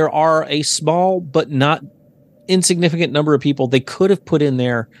 there are a small but not insignificant number of people they could have put in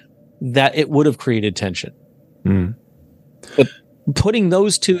there that it would have created tension. Mm. But putting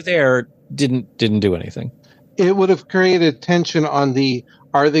those two there didn't do anything. It would have created tension on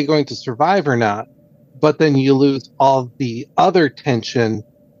are they going to survive or not? But then you lose all the other tension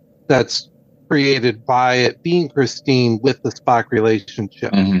that's created by it being Christine with the Spock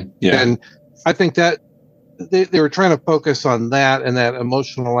relationship. Mm-hmm. Yeah. And I think that they were trying to focus on that and that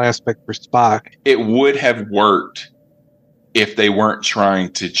emotional aspect for Spock. It would have worked if they weren't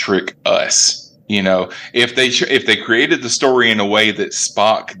trying to trick us. You know, if they created the story in a way that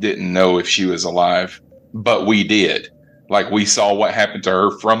Spock didn't know if she was alive, but we did. Like, we saw what happened to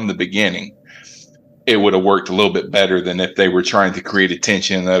her from the beginning. it would have worked a little bit better than if they were trying to create a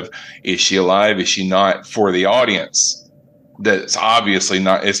tension of, is she alive? Is she not, for the audience? That's obviously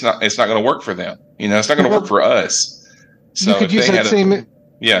not, it's not going to work for them. It's not going to work for us. So you could use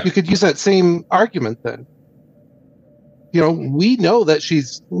you could use that same argument then. We know that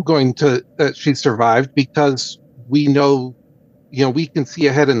she's that she survived because we know, we can see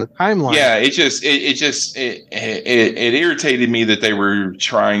ahead in the timeline. Yeah, it irritated me that they were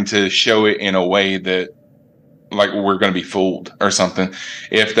trying to show it in a way that, like, we're going to be fooled or something.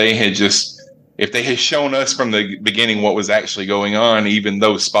 If they had shown us from the beginning what was actually going on, even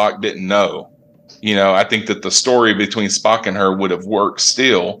though Spock didn't know, I think that the story between Spock and her would have worked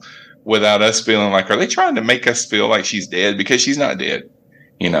still, without us feeling like, are they trying to make us feel like she's dead? Because she's not dead,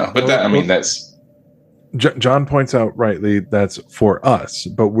 But that's. John points out rightly that's for us,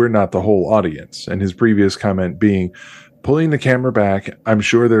 but we're not the whole audience. And his previous comment being, pulling the camera back, I'm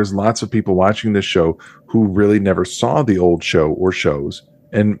sure there's lots of people watching this show who really never saw the old show or shows,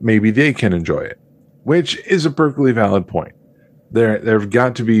 and maybe they can enjoy it, which is a perfectly valid point. There've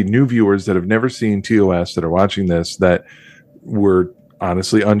got to be new viewers that have never seen TOS that are watching this that were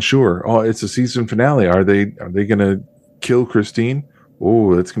honestly unsure. Oh, it's a season finale. Are they going to kill Christine?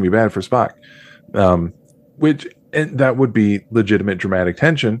 Oh, that's going to be bad for Spock. And that would be legitimate dramatic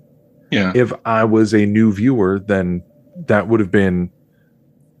tension. Yeah. If I was a new viewer, then that would have been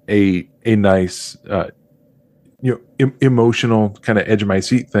a nice, emotional kind of edge of my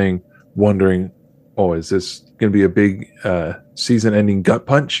seat thing, wondering, oh, is this going to be a big season-ending gut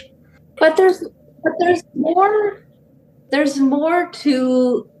punch? But there's more. There's more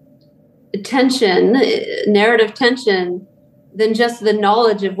to tension, narrative tension, than just the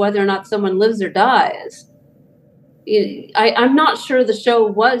knowledge of whether or not someone lives or dies. I'm not sure the show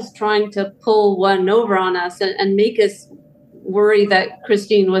was trying to pull one over on us and make us worry that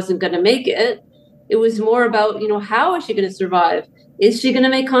Christine wasn't going to make it. It was more about, how is she going to survive? Is she going to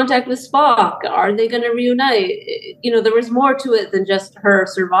make contact with Spock? Are they going to reunite? There was more to it than just her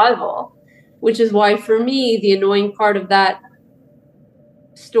survival, which is why, for me, the annoying part of that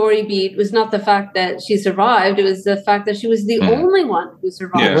story beat was not the fact that she survived. It was the fact that she was the only one who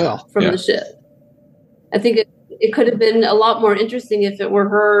survived from the ship. I think it could have been a lot more interesting if it were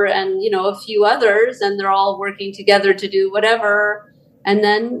her and, a few others, and they're all working together to do whatever. And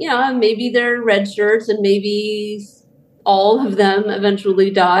then, maybe they're red shirts and maybe all of them eventually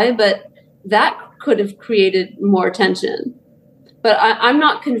die, but that could have created more tension. But I'm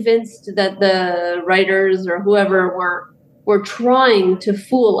not convinced that the writers or whoever were trying to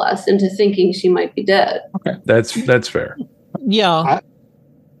fool us into thinking she might be dead. Okay, that's fair. Yeah.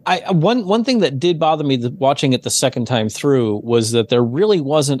 One thing that did bother me watching it the second time through was that there really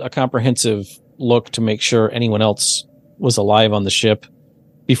wasn't a comprehensive look to make sure anyone else was alive on the ship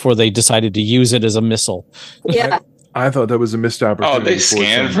before they decided to use it as a missile. Yeah. I thought that was a missed opportunity. Oh, they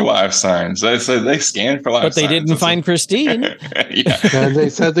scanned for life signs. They said they scanned for life signs. But they didn't find Christine. Yeah. And they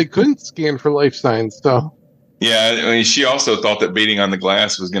said they couldn't scan for life signs, so. Yeah, she also thought that beating on the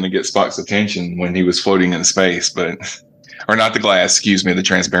glass was going to get Spock's attention when he was floating in space, or not the glass, excuse me, the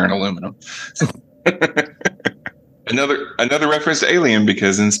transparent aluminum. Another reference to Alien,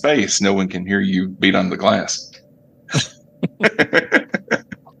 because in space, no one can hear you beat on the glass.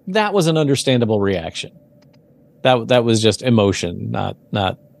 That was an understandable reaction. That was just emotion,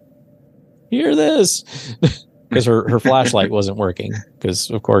 not hear this, because her flashlight wasn't working. Because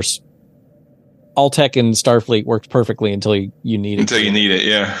of course, all tech in Starfleet worked perfectly until you need it. Until you need it,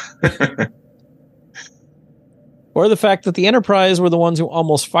 yeah. Or the fact that the Enterprise were the ones who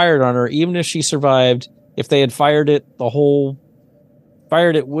almost fired on her, even if she survived. If they had fired it,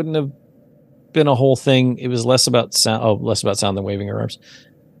 it wouldn't have been a whole thing. It was less about sound than waving her arms.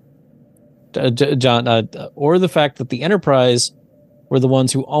 John, or the fact that the Enterprise were the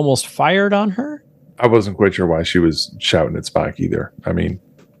ones who almost fired on her. I wasn't quite sure why she was shouting at Spock either. I mean,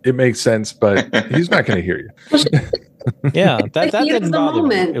 it makes sense, but he's not going to hear you. Yeah, that didn't bother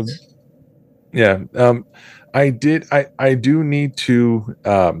me. Yeah, I do need to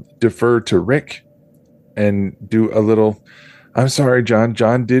defer to Rick and do a little. I'm sorry, John.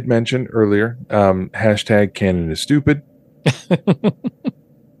 John did mention earlier hashtag canon is stupid.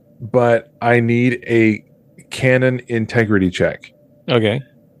 But I need a canon integrity check. Okay.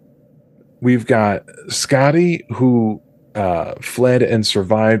 We've got Scotty, who fled and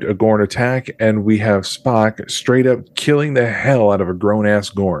survived a Gorn attack, and we have Spock straight up killing the hell out of a grown-ass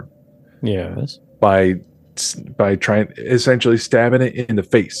Gorn. Yes. By trying, essentially stabbing it in the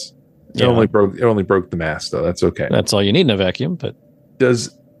face. It only broke the mask, though. That's okay. That's all you need in a vacuum. But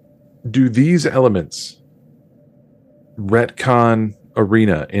do these elements retcon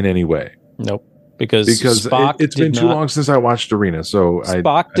Arena in any way? Nope. because Spock it's been too long since I watched Arena, so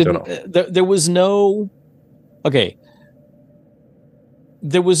Spock I don't know. There was no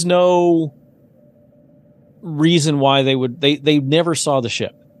there was no reason why they never saw the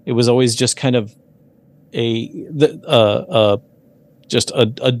ship. It was always just kind of just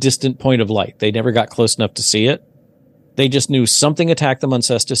a distant point of light. They never got close enough to see it. They just knew something attacked them on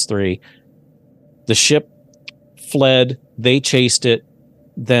Cestus 3. The ship fled. They chased it.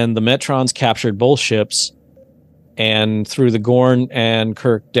 Then the Metrons captured both ships and threw the Gorn and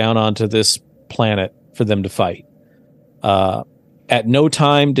Kirk down onto this planet for them to fight. At no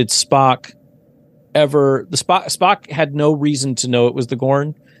time did Spock had no reason to know it was the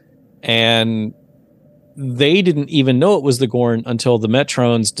Gorn, and they didn't even know it was the Gorn until the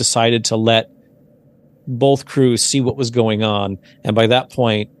Metrons decided to let both crews see what was going on. And by that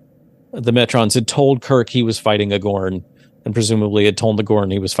point, the Metrons had told Kirk he was fighting a Gorn, and presumably had told the Gorn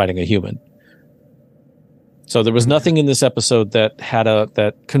he was fighting a human. So there was nothing in this episode that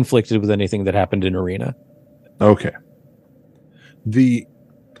that conflicted with anything that happened in Arena. Okay. The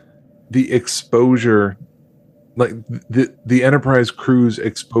exposure, like the Enterprise crew's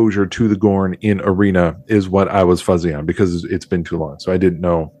exposure to the Gorn in Arena is what I was fuzzy on, because it's been too long. So I didn't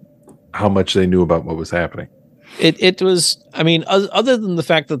know how much they knew about what was happening. It was, I mean, other than the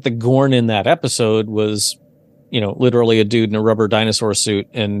fact that the Gorn in that episode was, literally a dude in a rubber dinosaur suit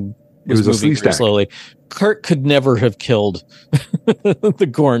and was moving very slowly. Kirk could never have killed the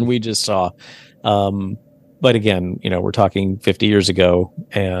Gorn we just saw. But again, we're talking 50 years ago,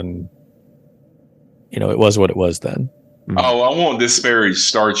 and it was what it was then. Oh, I won't disparage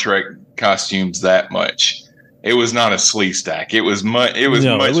Star Trek costumes that much. It was not a slee stack. It was much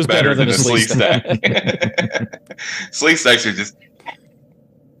better than a slee stack. Slee stacks are just.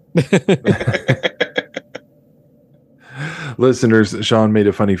 Listeners, Sean made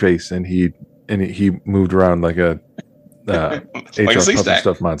a funny face, and he moved around like a like a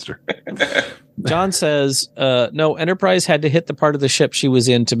stuffed monster. John says, no, Enterprise had to hit the part of the ship she was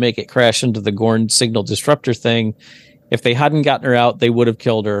in to make it crash into the Gorn signal disruptor thing. If they hadn't gotten her out, they would have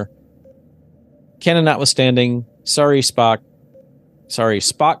killed her. Canon notwithstanding, sorry, Spock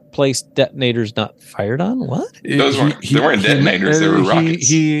placed detonators not fired on? What? They weren't detonators, they were rockets.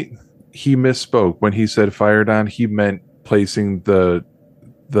 He misspoke. When he said fired on, he meant placing the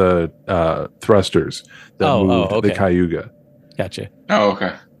thrusters that moved the Cayuga. Gotcha. Oh,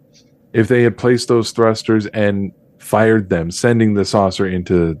 okay. If they had placed those thrusters and fired them, sending the saucer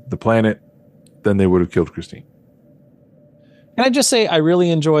into the planet, then they would have killed Christine. Can I just say I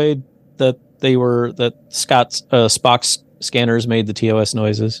really enjoyed that Spock's scanners made the TOS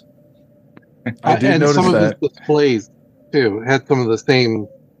noises. I did notice some that. Of his displays too had some of the same.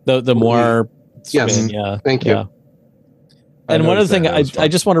 The more yes, spin, yeah. Thank you. Yeah. And one other thing, I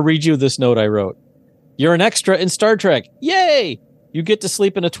just want to read you this note I wrote. You're an extra in Star Trek. Yay! You get to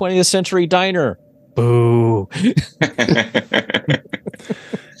sleep in a 20th century diner. Boo.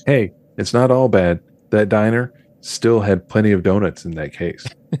 Hey, it's not all bad. That diner still had plenty of donuts in that case.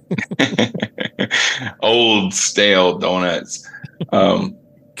 Old stale donuts.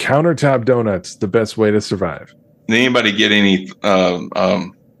 Countertop donuts, the best way to survive. Did anybody get any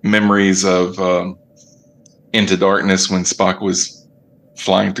memories of Into Darkness when Spock was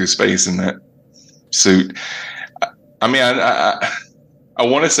flying through space in that suit? I mean, I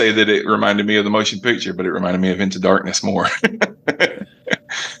want to say that it reminded me of the motion picture, but it reminded me of Into Darkness more.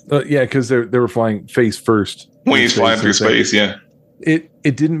 Yeah, because they were flying face first. When he's flying through space, yeah. It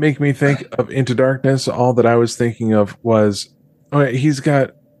didn't make me think of Into Darkness. All that I was thinking of was, he's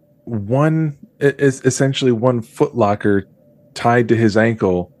got essentially one foot locker tied to his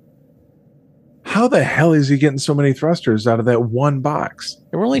ankle. How the hell is he getting so many thrusters out of that one box?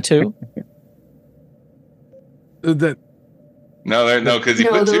 There were only two. No, because he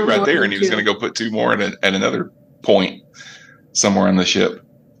put two right there, and he was going to go put two more at another point somewhere on the ship.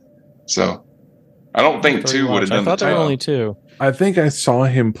 So I don't think two would have done the job. I thought there were only two. I think I saw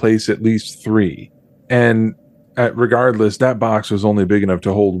him place at least three, and regardless, that box was only big enough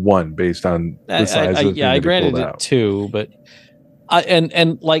to hold one based on the size of the thing I granted it two, but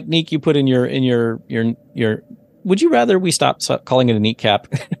and like Neek, you put in your. Would you rather we stop calling it a neat cap?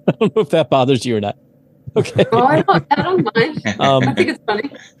 I don't know if that bothers you or not. Okay. Oh, I don't mind. I think it's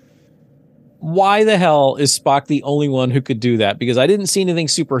funny. Why the hell is Spock the only one who could do that? Because I didn't see anything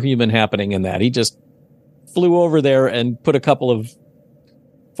superhuman happening in that. He just flew over there and put a couple of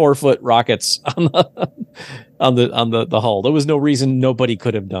 4-foot rockets on the hull. There was no reason nobody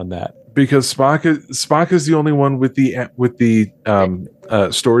could have done that. Because Spock is the only one with the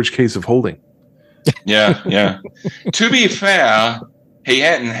storage case of holding. Yeah. To be fair, he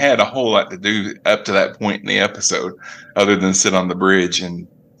hadn't had a whole lot to do up to that point in the episode, other than sit on the bridge and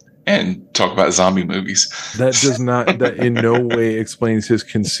talk about zombie movies. That does not, that in no way explains his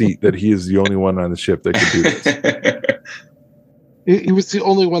conceit that he is the only one on the ship that could do this. He was the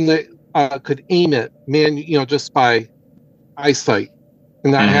only one that could aim it, just by eyesight,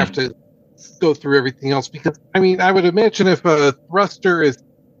 and not have to go through everything else. Because I would imagine if a thruster is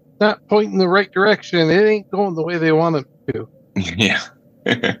not pointing the right direction, it ain't going the way they want it to. Yeah.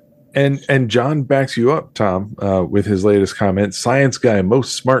 And John backs you up, Tom, with his latest comment. Science guy,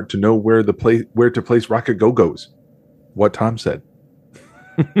 most smart to know where to place rocket go-go's. What Tom said.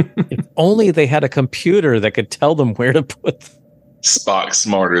 If only they had a computer that could tell them where to put them. Spock's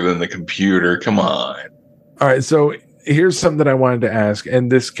smarter than the computer. Come on. All right, so here's something that I wanted to ask,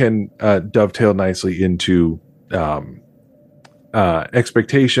 and this can dovetail nicely into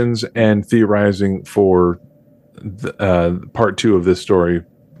expectations and theorizing for the, part 2 of this story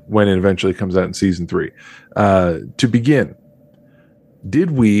when it eventually comes out in season 3. To begin,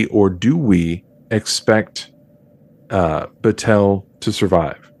 did we or do we expect Battelle to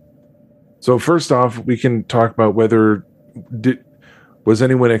survive? So first off, we can talk about whether was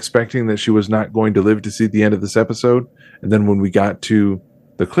anyone expecting that she was not going to live to see the end of this episode? And then when we got to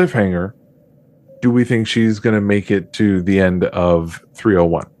the cliffhanger, do we think she's going to make it to the end of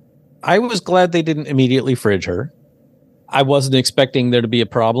 301? I was glad they didn't immediately fridge her. I wasn't expecting there to be a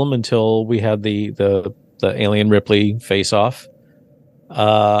problem until we had the Alien Ripley face off.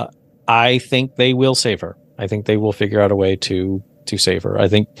 I think they will save her. I think they will figure out a way to save her. I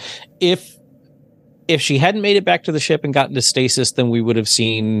think if she hadn't made it back to the ship and gotten to stasis, then we would have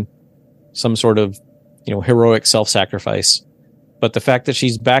seen some sort of, heroic self-sacrifice. But the fact that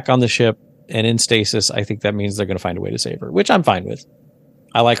she's back on the ship and in stasis, I think that means they're going to find a way to save her, which I'm fine with.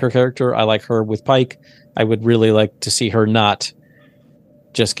 I like her character. I like her with Pike. I would really like to see her not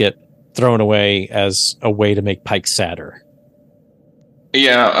just get thrown away as a way to make Pike sadder.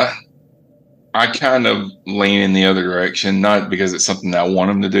 Yeah, I kind of lean in the other direction, not because it's something that I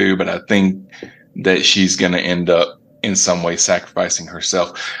want him to do, but I think that she's going to end up in some way sacrificing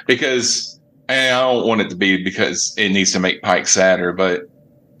herself. Because, and I don't want it to be because it needs to make Pike sadder, but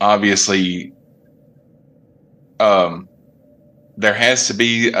obviously, there has to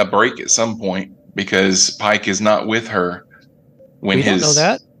be a break at some point because Pike is not with her when we don't know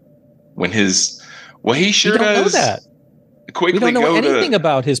that. Well, he sure does. Know that. Quickly we don't know anything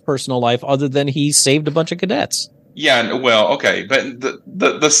about his personal life other than he saved a bunch of cadets. Yeah, well, okay, but the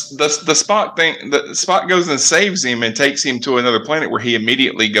Spock thing, the Spock goes and saves him and takes him to another planet where he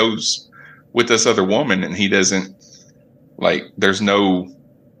immediately goes with this other woman, and he doesn't there's no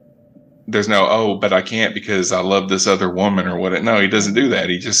oh, but I can't because I love this other woman or what. No, he doesn't do that.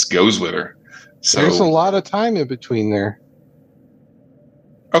 He just goes with her. So there's a lot of time in between there.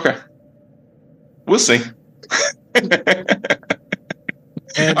 Okay, we'll see. I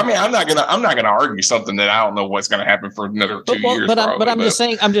mean, I'm not gonna argue something that I don't know what's gonna happen for another 2 years. But I'm just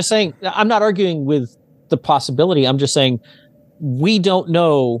saying, I'm not arguing with the possibility. I'm just saying we don't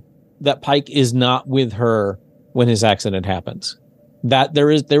know that Pike is not with her when his accident happens. That there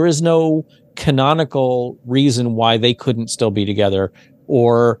is no canonical reason why they couldn't still be together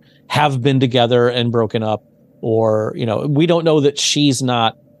or have been together and broken up, or we don't know that she's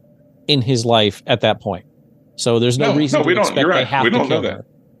not in his life at that point. So there's no reason to expect you're right. They have we to don't kill know that. her.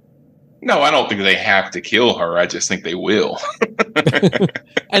 No, I don't think they have to kill her. I just think they will.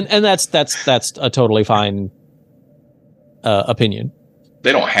 and that's a totally fine opinion.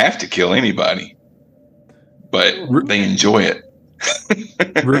 They don't have to kill anybody, but they enjoy it.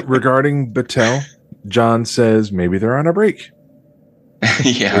 Regarding Battelle, John says maybe they're on a break.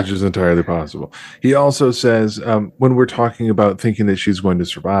 Yeah, which is entirely possible. He also says when we're talking about thinking that she's going to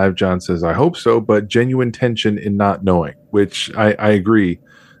survive, John says, I hope so, but genuine tension in not knowing, which I agree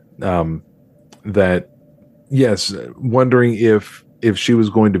that, yes, wondering if she was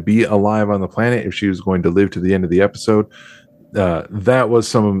going to be alive on the planet, if she was going to live to the end of the episode, that was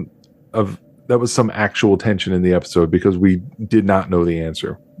some actual tension in the episode because we did not know the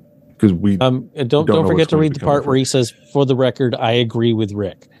answer. Because we and don't forget to read the part where he says, "For the record, I agree with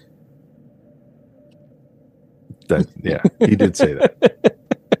Rick." Yeah, he did say that.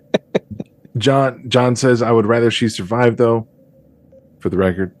 John says, "I would rather she survive, though." For the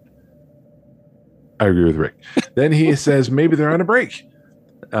record, I agree with Rick. Then he says, "Maybe they're on a break,"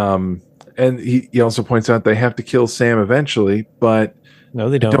 and he also points out they have to kill Sam eventually, but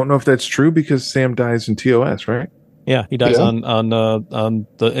no, they don't. I don't know if that's true because Sam dies in TOS, right? Yeah, he dies in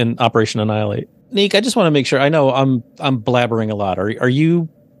Operation Annihilate. Neek, I just want to make sure. I know I'm blabbering a lot. Are you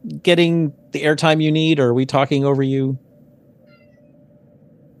getting the airtime you need, or are we talking over you?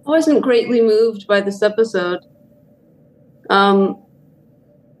 I wasn't greatly moved by this episode. And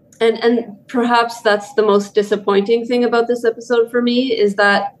perhaps that's the most disappointing thing about this episode for me, is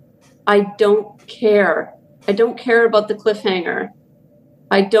that I don't care. I don't care about the cliffhanger.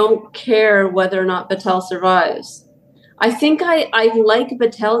 I don't care whether or not Batel survives. I think I like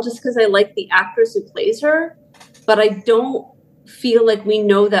Batel just because I like the actress who plays her, but I don't feel like we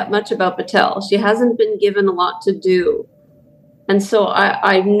know that much about Batel. She hasn't been given a lot to do. And so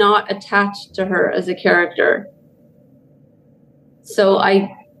I'm not attached to her as a character. So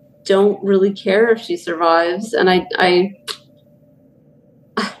I don't really care if she survives. And I'm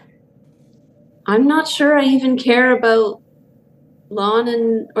not sure I even care about Lon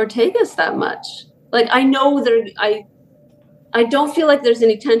and Ortegas that much. Like, I know I don't feel like there's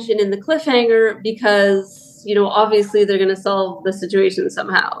any tension in the cliffhanger because, obviously they're going to solve the situation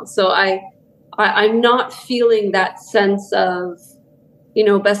somehow. So I'm not feeling that sense of,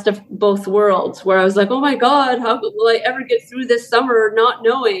 best of both worlds, where I was like, oh my God, how will I ever get through this summer not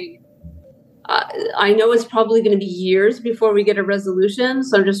knowing? I know it's probably going to be years before we get a resolution.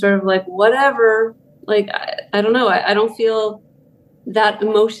 So I'm just sort of like, whatever. Like, I don't know. I don't feel that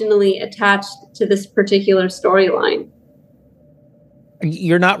emotionally attached to this particular storyline.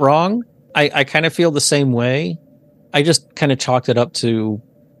 You're not wrong. I kind of feel the same way. I just kind of chalked it up to,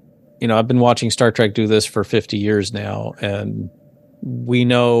 I've been watching Star Trek do this for 50 years now, and we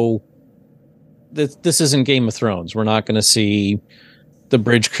know that this isn't Game of Thrones. We're not going to see the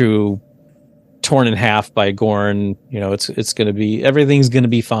bridge crew torn in half by Gorn. It's going to be, everything's going to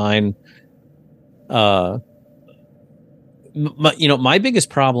be fine. My biggest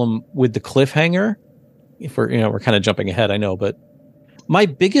problem with the cliffhanger, if we're kind of jumping ahead, I know, but my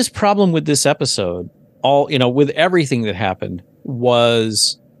biggest problem with this episode, with everything that happened,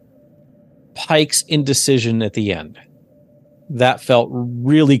 was Pike's indecision at the end. That felt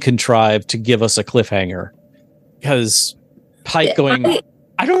really contrived to give us a cliffhanger, because Pike going,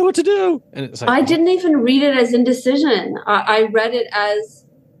 I don't know what to do. And it's like, I didn't even read it as indecision. I read it as,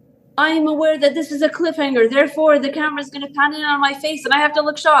 I am aware that this is a cliffhanger, therefore the camera's going to pan in on my face and I have to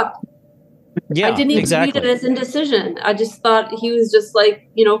look shocked. Yeah, I didn't even read it as indecision. I just thought he was just like,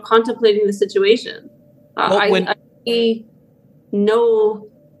 contemplating the situation.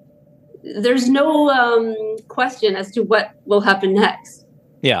 There's no question as to what will happen next.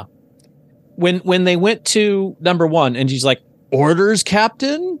 Yeah. When they went to number one and she's like, orders,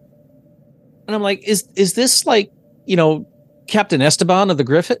 Captain? And I'm like, is this like, Captain Esteban of the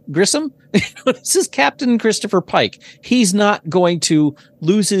Grissom? This is Captain Christopher Pike. He's not going to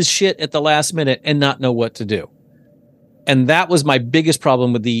lose his shit at the last minute and not know what to do. And that was my biggest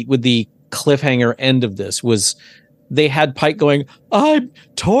problem with the cliffhanger end of this, was they had Pike going, I'm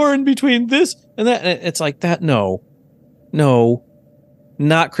torn between this and that. And it's like that. No,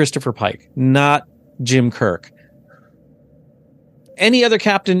 not Christopher Pike, not Jim Kirk. Any other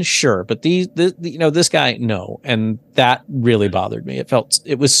captain, sure, but this guy, no. And that really bothered me.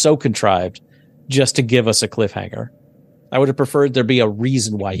 It was so contrived just to give us a cliffhanger. I would have preferred there be a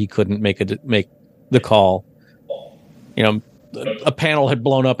reason why he couldn't make the call. A panel had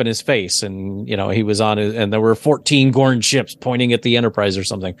blown up in his face, and he was on it, and there were 14 Gorn ships pointing at the Enterprise or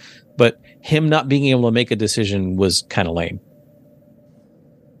something. But him not being able to make a decision was kind of lame,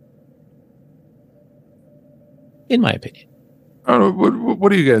 in my opinion. I don't know.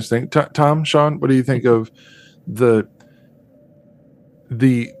 What do you guys think? Tom, Sean, what do you think of the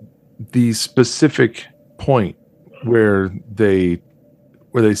specific point where they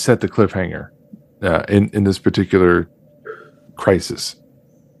set the cliffhanger in this particular crisis?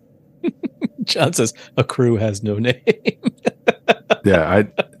 John says a crew has no name. Yeah,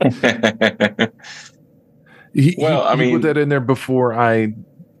 he put that in there before I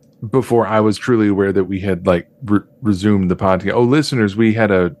was truly aware that we had resumed the podcast. Oh, listeners, we had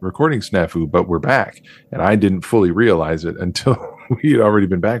a recording snafu, but we're back. And I didn't fully realize it until we had already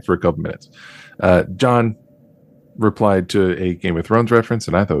been back for a couple minutes. John replied to a Game of Thrones reference,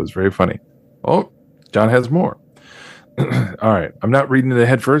 and I thought it was very funny. Oh, John has more. All right. I'm not reading it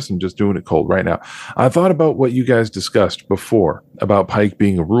ahead first. I'm just doing it cold right now. I thought about what you guys discussed before about Pike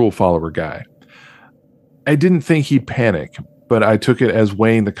being a rule follower guy. I didn't think he'd panic, but I took it as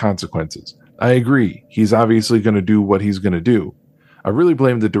weighing the consequences. I agree. He's obviously going to do what he's going to do. I really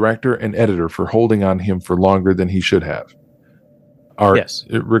blame the director and editor for holding on him for longer than he should have. Yes.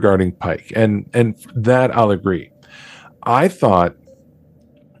 Regarding Pike. And that I'll agree. I thought,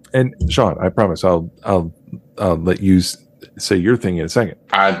 and Sean, I promise I'll let you say your thing in a second.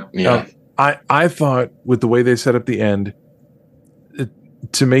 I thought with the way they set up the end,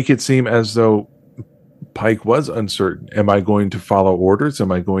 to make it seem as though Pike was uncertain. Am I going to follow orders?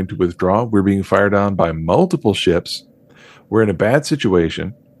 Am I going to withdraw? We're being fired on by multiple ships. We're in a bad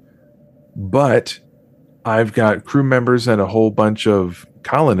situation, but I've got crew members and a whole bunch of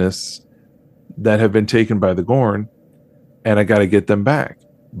colonists that have been taken by the Gorn, and I got to get them back.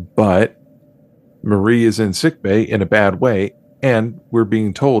 But Marie is in sickbay in a bad way, and we're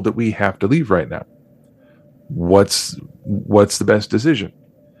being told that we have to leave right now. What's the best decision?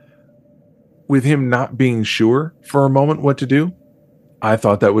 With him not being sure for a moment what to do, I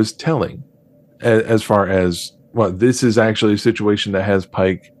thought that was telling as far as, well, this is actually a situation that has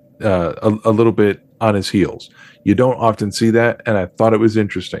Pike a little bit on his heels. You don't often see that, and I thought it was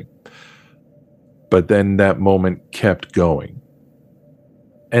interesting. But then that moment kept going.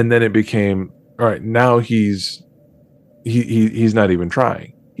 And then it became, all right, now he's not even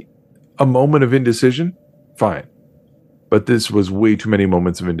trying. A moment of indecision, fine. But this was way too many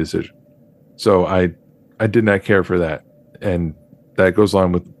moments of indecision. So I did not care for that. And that goes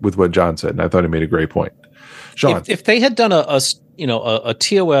along with what John said, and I thought he made a great point. Sean, if they had done a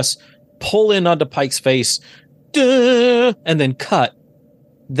TOS pull in onto Pike's face, duh, and then cut,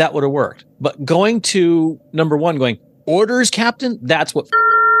 that would have worked. But going to number one, going orders, Captain, that's what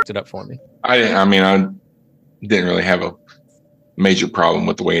it up for me. I didn't really have a major problem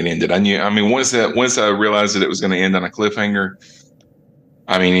with the way it ended. Once I realized that it was going to end on a cliffhanger,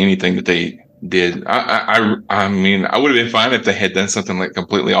 anything that they did, I would have been fine if they had done something like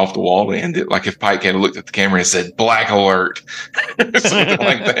completely off the wall to end it. Like if Pike had looked at the camera and said "Black Alert," something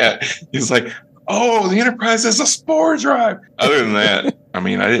like that. He's like, "Oh, the Enterprise has a spore drive." Other than that, I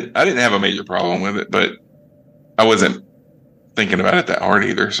didn't have a major problem with it, but I wasn't thinking about it that hard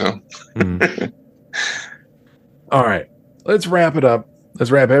either. So, All right, let's wrap it up. Let's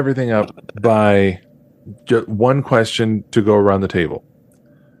wrap everything up by just one question to go around the table.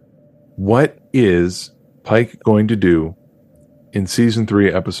 What is Pike going to do in season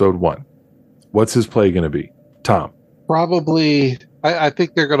 3, episode 1? What's his play going to be? Tom? Probably, I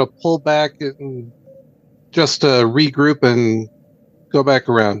think they're going to pull back and just regroup and go back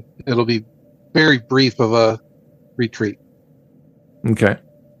around. It'll be very brief of a retreat. Okay.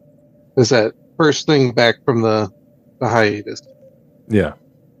 Is that first thing back from the hiatus? Yeah.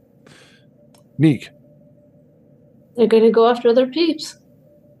 Neek? They're going to go after their peeps.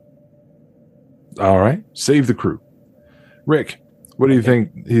 All right. Save the crew. Rick, what do you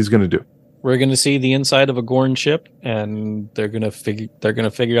think he's going to do? We're going to see the inside of a Gorn ship, and they're going to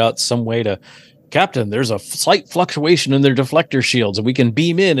figure out some way to, Captain, there's a slight fluctuation in their deflector shields, and we can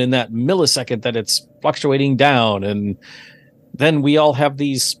beam in that millisecond that it's fluctuating down, and then we all have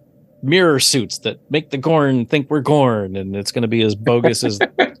these mirror suits that make the Gorn think we're Gorn, and it's going to be as bogus as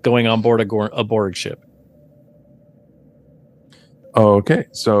going on board a Borg ship.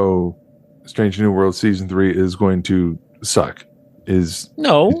 So Strange New World season 3 is going to suck. I'm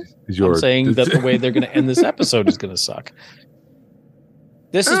saying that the way they're going to end this episode is going to suck.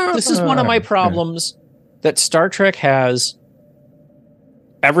 This is one of my problems that Star Trek has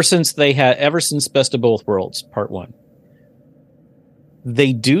ever since Best of Both Worlds Part 1.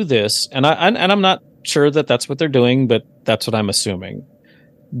 They do this, and I'm not sure that that's what they're doing, but that's what I'm assuming.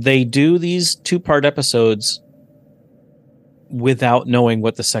 They do these 2-part episodes without knowing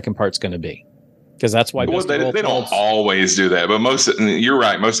what the second part's going to be, because that's why they don't always do that. But you're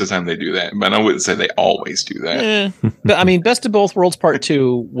right. Most of the time they do that, but I wouldn't say they always do that. But Best of Both Worlds Part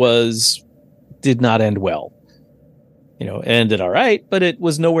 2 did not end well. Ended all right, but it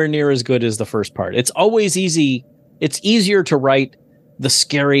was nowhere near as good as the first part. It's always easy. It's easier to write the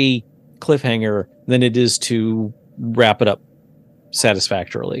scary cliffhanger than it is to wrap it up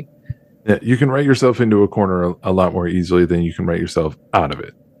satisfactorily. Yeah, you can write yourself into a corner a lot more easily than you can write yourself out of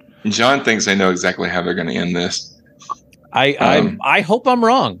it. John thinks they know exactly how they're going to end this. I hope I'm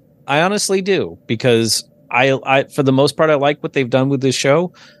wrong. I honestly do, because I for the most part I like what they've done with this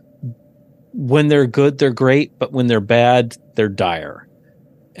show. When they're good, they're great, but when they're bad, they're dire.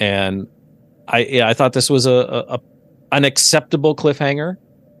 And I thought this was an acceptable cliffhanger.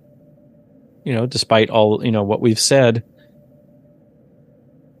 Despite all what we've said.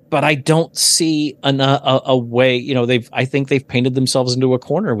 But I don't see a way. I think they've painted themselves into a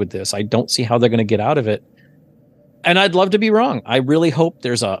corner with this. I don't see how they're going to get out of it. And I'd love to be wrong. I really hope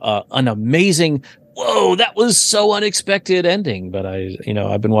there's an amazing, whoa, that was so unexpected ending. But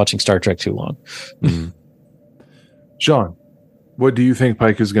I've been watching Star Trek too long. Mm-hmm. Sean, what do you think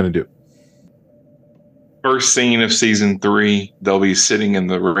Pike is going to do? First scene of season 3, they'll be sitting in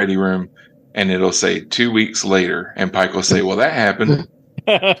the ready room, and it'll say 2 weeks later, and Pike will say, "Well, that happened."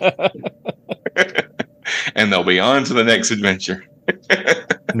 And they'll be on to the next adventure.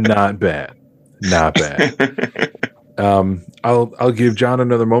 Not bad. Not bad. I'll give John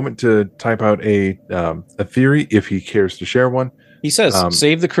another moment to type out a theory if he cares to share one. He says,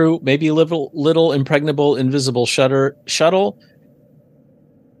 "Save the crew, maybe a little impregnable, invisible shuttle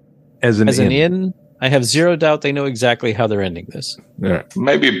as an in. I have zero doubt they know exactly how they're ending this. Yeah.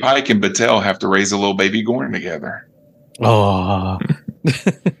 Maybe Pike and Battelle have to raise a little baby Gorn together. Oh,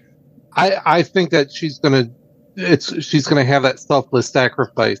 I think that she's gonna have that selfless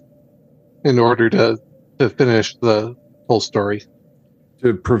sacrifice in order to finish the whole story,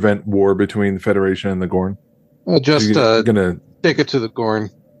 to prevent war between the Federation and the Gorn. Just gonna take it to the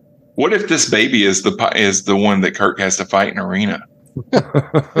Gorn. What if this baby is the one that Kirk has to fight in Arena?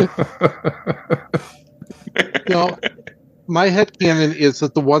 No, my headcanon is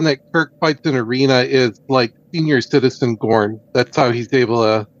that the one that Kirk fights in Arena is like senior citizen Gorn. That's how he's able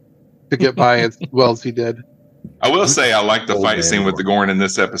to get by as well as he did. I will say I like the fight scene with the Gorn in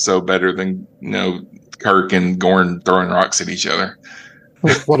this episode better than Kirk and Gorn throwing rocks at each other.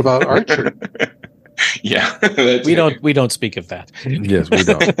 What about Archer? Yeah, we don't speak of that. Yes, we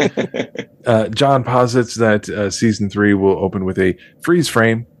don't. John posits that season 3 will open with a freeze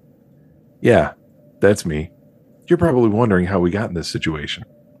frame. Yeah, that's me. You're probably wondering how we got in this situation.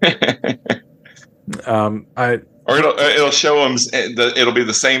 Or it'll show them. It'll be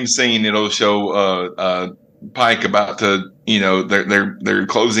the same scene. It'll show Pike about to, they're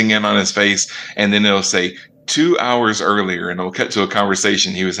closing in on his face, and then it'll say 2 hours earlier, and it'll cut to a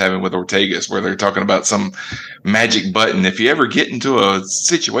conversation he was having with Ortegas where they're talking about some magic button. If you ever get into a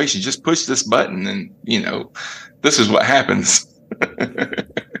situation, just push this button, and this is what happens.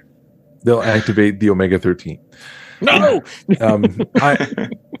 They'll activate the Omega 13. No,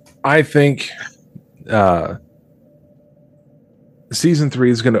 I think season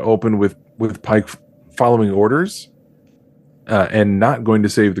 3 is going to open with Pike following orders and not going to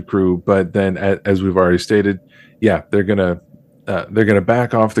save the crew. But then, as we've already stated, yeah, they're gonna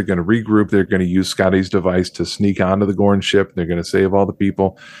back off. They're gonna regroup. They're gonna use Scotty's device to sneak onto the Gorn ship. They're gonna save all the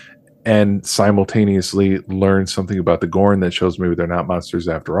people and simultaneously learn something about the Gorn that shows maybe they're not monsters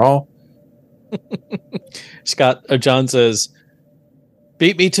after all. John says,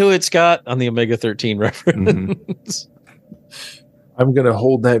 "Beat me to it, Scott," on the Omega 13 reference. Mm-hmm. I'm going to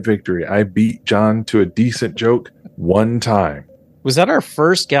hold that victory. I beat John to a decent joke one time. Was that our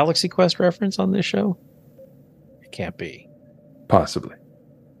first Galaxy Quest reference on this show? It can't be. Possibly.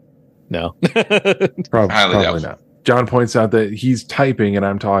 No. Probably not. John points out that he's typing and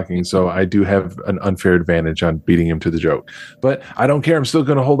I'm talking, so I do have an unfair advantage on beating him to the joke. But I don't care. I'm still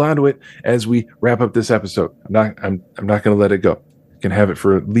going to hold on to it as we wrap up this episode. I'm not going to let it go. I can have it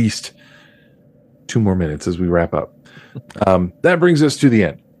for at least 2 more minutes as we wrap up. That brings us to the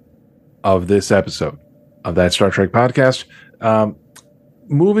end of this episode of That Star Trek Podcast.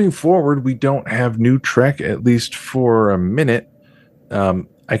 Moving forward, we don't have new Trek, at least for a minute.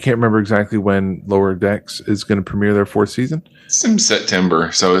 I can't remember exactly when Lower Decks is going to premiere their 4th season. It's in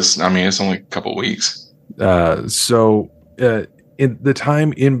September, so it's only a couple weeks. So in the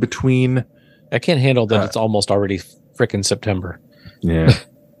time in between, I can't handle that. It's almost already frickin' September. Yeah.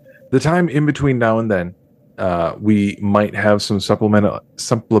 The time in between now and then, we might have some supplemental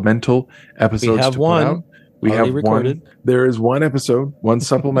episodes. We have to one. Put out. We have recorded. One. There is one episode, one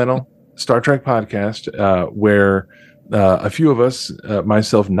supplemental Star Trek podcast where a few of us,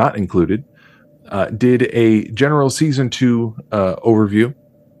 myself not included, did a general season 2 overview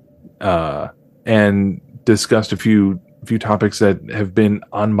and discussed a few topics that have been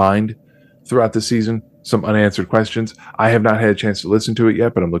on mind throughout the season. Some unanswered questions. I have not had a chance to listen to it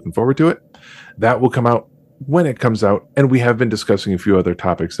yet, but I'm looking forward to it. That will come out when it comes out, and we have been discussing a few other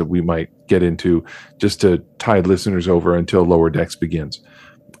topics that we might get into just to tide listeners over until Lower Decks begins.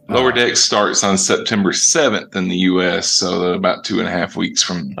 Lower Decks starts on September 7th in the U.S., so about 2.5 weeks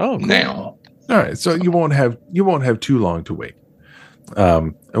from now. All right, so you won't have too long to wait,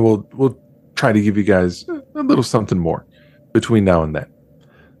 and we'll try to give you guys a little something more between now and then.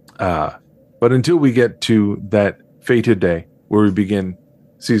 But until we get to that fated day where we begin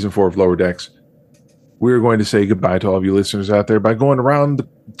season 4 of Lower Decks, we're going to say goodbye to all of you listeners out there by going around the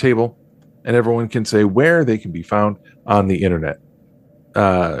table, and everyone can say where they can be found on the internet.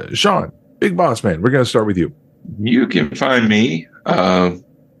 Sean, Big Boss Man, we're going to start with you. You can find me at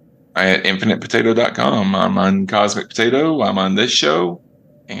infinitepotato.com. I'm on Cosmic Potato. I'm on this show,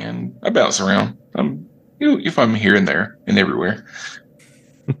 and I bounce around. You find me here and there and everywhere.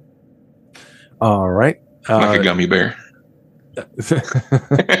 All right. Like a gummy bear.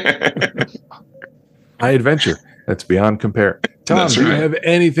 High adventure. That's beyond compare. Tom, do you have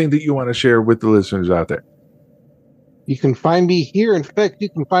anything that you want to share with the listeners out there? You can find me here. In fact, you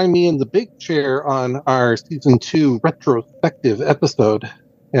can find me in the big chair on our season 2 retrospective episode.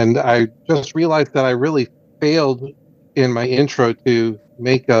 And I just realized that I really failed in my intro to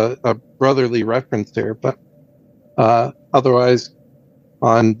make a brotherly reference there. But otherwise,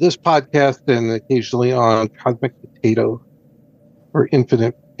 on this podcast and occasionally on Cosmic Potato or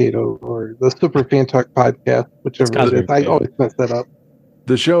Infinite Potato or the Super Fan Talk podcast, whichever it is. I always mess that up.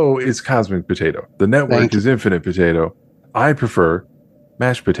 The show is Cosmic Potato. The network is Infinite Potato. I prefer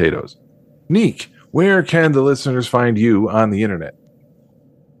mashed potatoes. Neek, where can the listeners find you on the internet?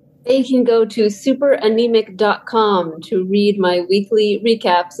 They can go to superanemic.com to read my weekly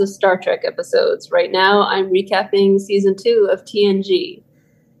recaps of Star Trek episodes. Right now, I'm recapping season 2 of TNG.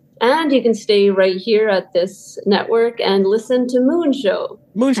 And you can stay right here at this network and listen to Moon Show.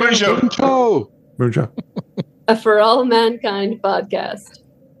 Moon Show. A For All Mankind podcast.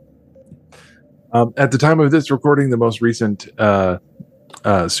 At the time of this recording, the most recent Super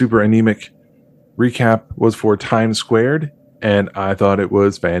Anemic recap was for Times Squared, and I thought it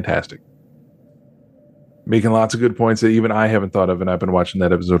was fantastic. Making lots of good points that even I haven't thought of, and I've been watching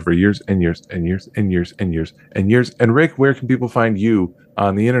that episode for years and years and years and years and years and years. And Rick, where can people find you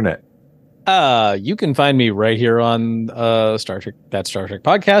on the internet? You can find me right here on Star Trek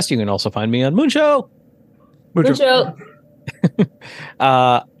podcast. You can also find me on Moon Show. Moon Show.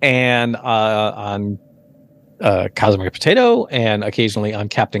 And on Cosmic Potato, and occasionally on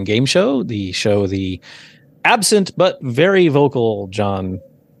Captain Game Show, the absent but very vocal John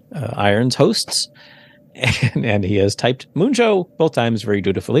Irons hosts. And he has typed Moon Show both times very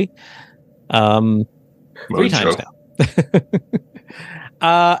dutifully. 3 times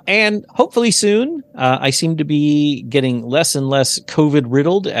now. And hopefully soon, I seem to be getting less and less COVID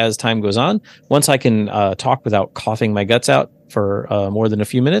riddled as time goes on. Once I can talk without coughing my guts out for more than a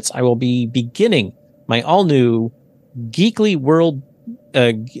few minutes, I will be beginning my all new Geekly World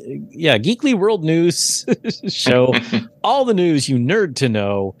News show. All the news you nerd to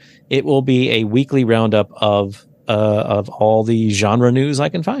know. It will be a weekly roundup of all the genre news I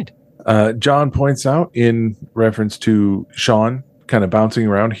can find. John points out, in reference to Sean kind of bouncing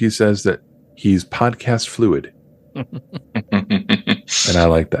around, he says that he's podcast fluid. And I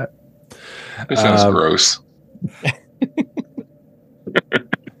like that. It sounds gross.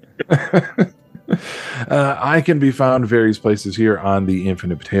 I can be found various places here on the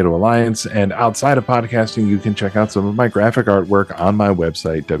Infinite Potato Alliance, and outside of podcasting, you can check out some of my graphic artwork on my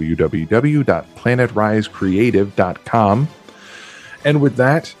website, www.planetrisecreative.com. And with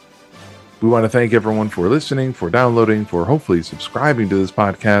that, we want to thank everyone for listening, for downloading, for hopefully subscribing to this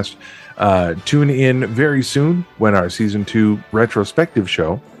podcast. Tune in very soon when our Season 2 retrospective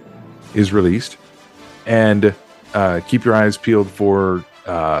show is released. And keep your eyes peeled for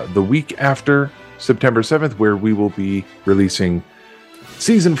the week after September 7th, where we will be releasing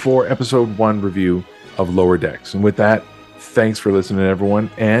Season 4, Episode 1 review of Lower Decks. And with that, thanks for listening,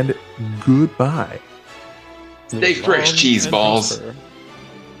 everyone, and goodbye. Stay fresh, cheese balls.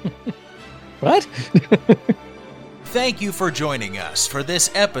 What? Thank you for joining us for this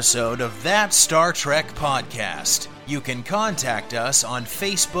episode of That Star Trek Podcast. You can contact us on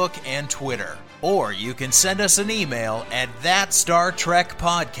Facebook and Twitter, or you can send us an email at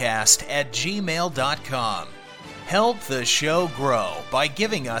thatstartrekpodcast@gmail.com. Help the show grow by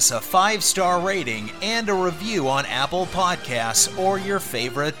giving us a 5-star rating and a review on Apple Podcasts or your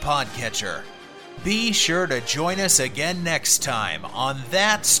favorite podcatcher. Be sure to join us again next time on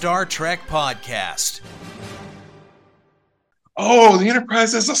That Star Trek Podcast. Oh, the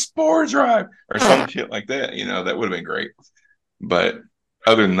Enterprise has a spore drive or some shit like that. That would have been great. But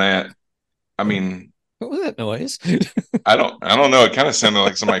other than that, I mean, what was that noise? I don't know. It kind of sounded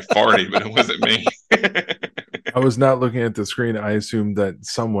like somebody farted, but it wasn't me. I was not looking at the screen. I assumed that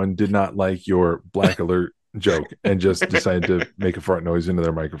someone did not like your Black Alert joke and just decided to make a fart noise into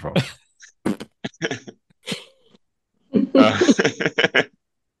their microphone.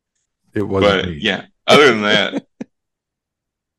 It wasn't me. Yeah, other than that,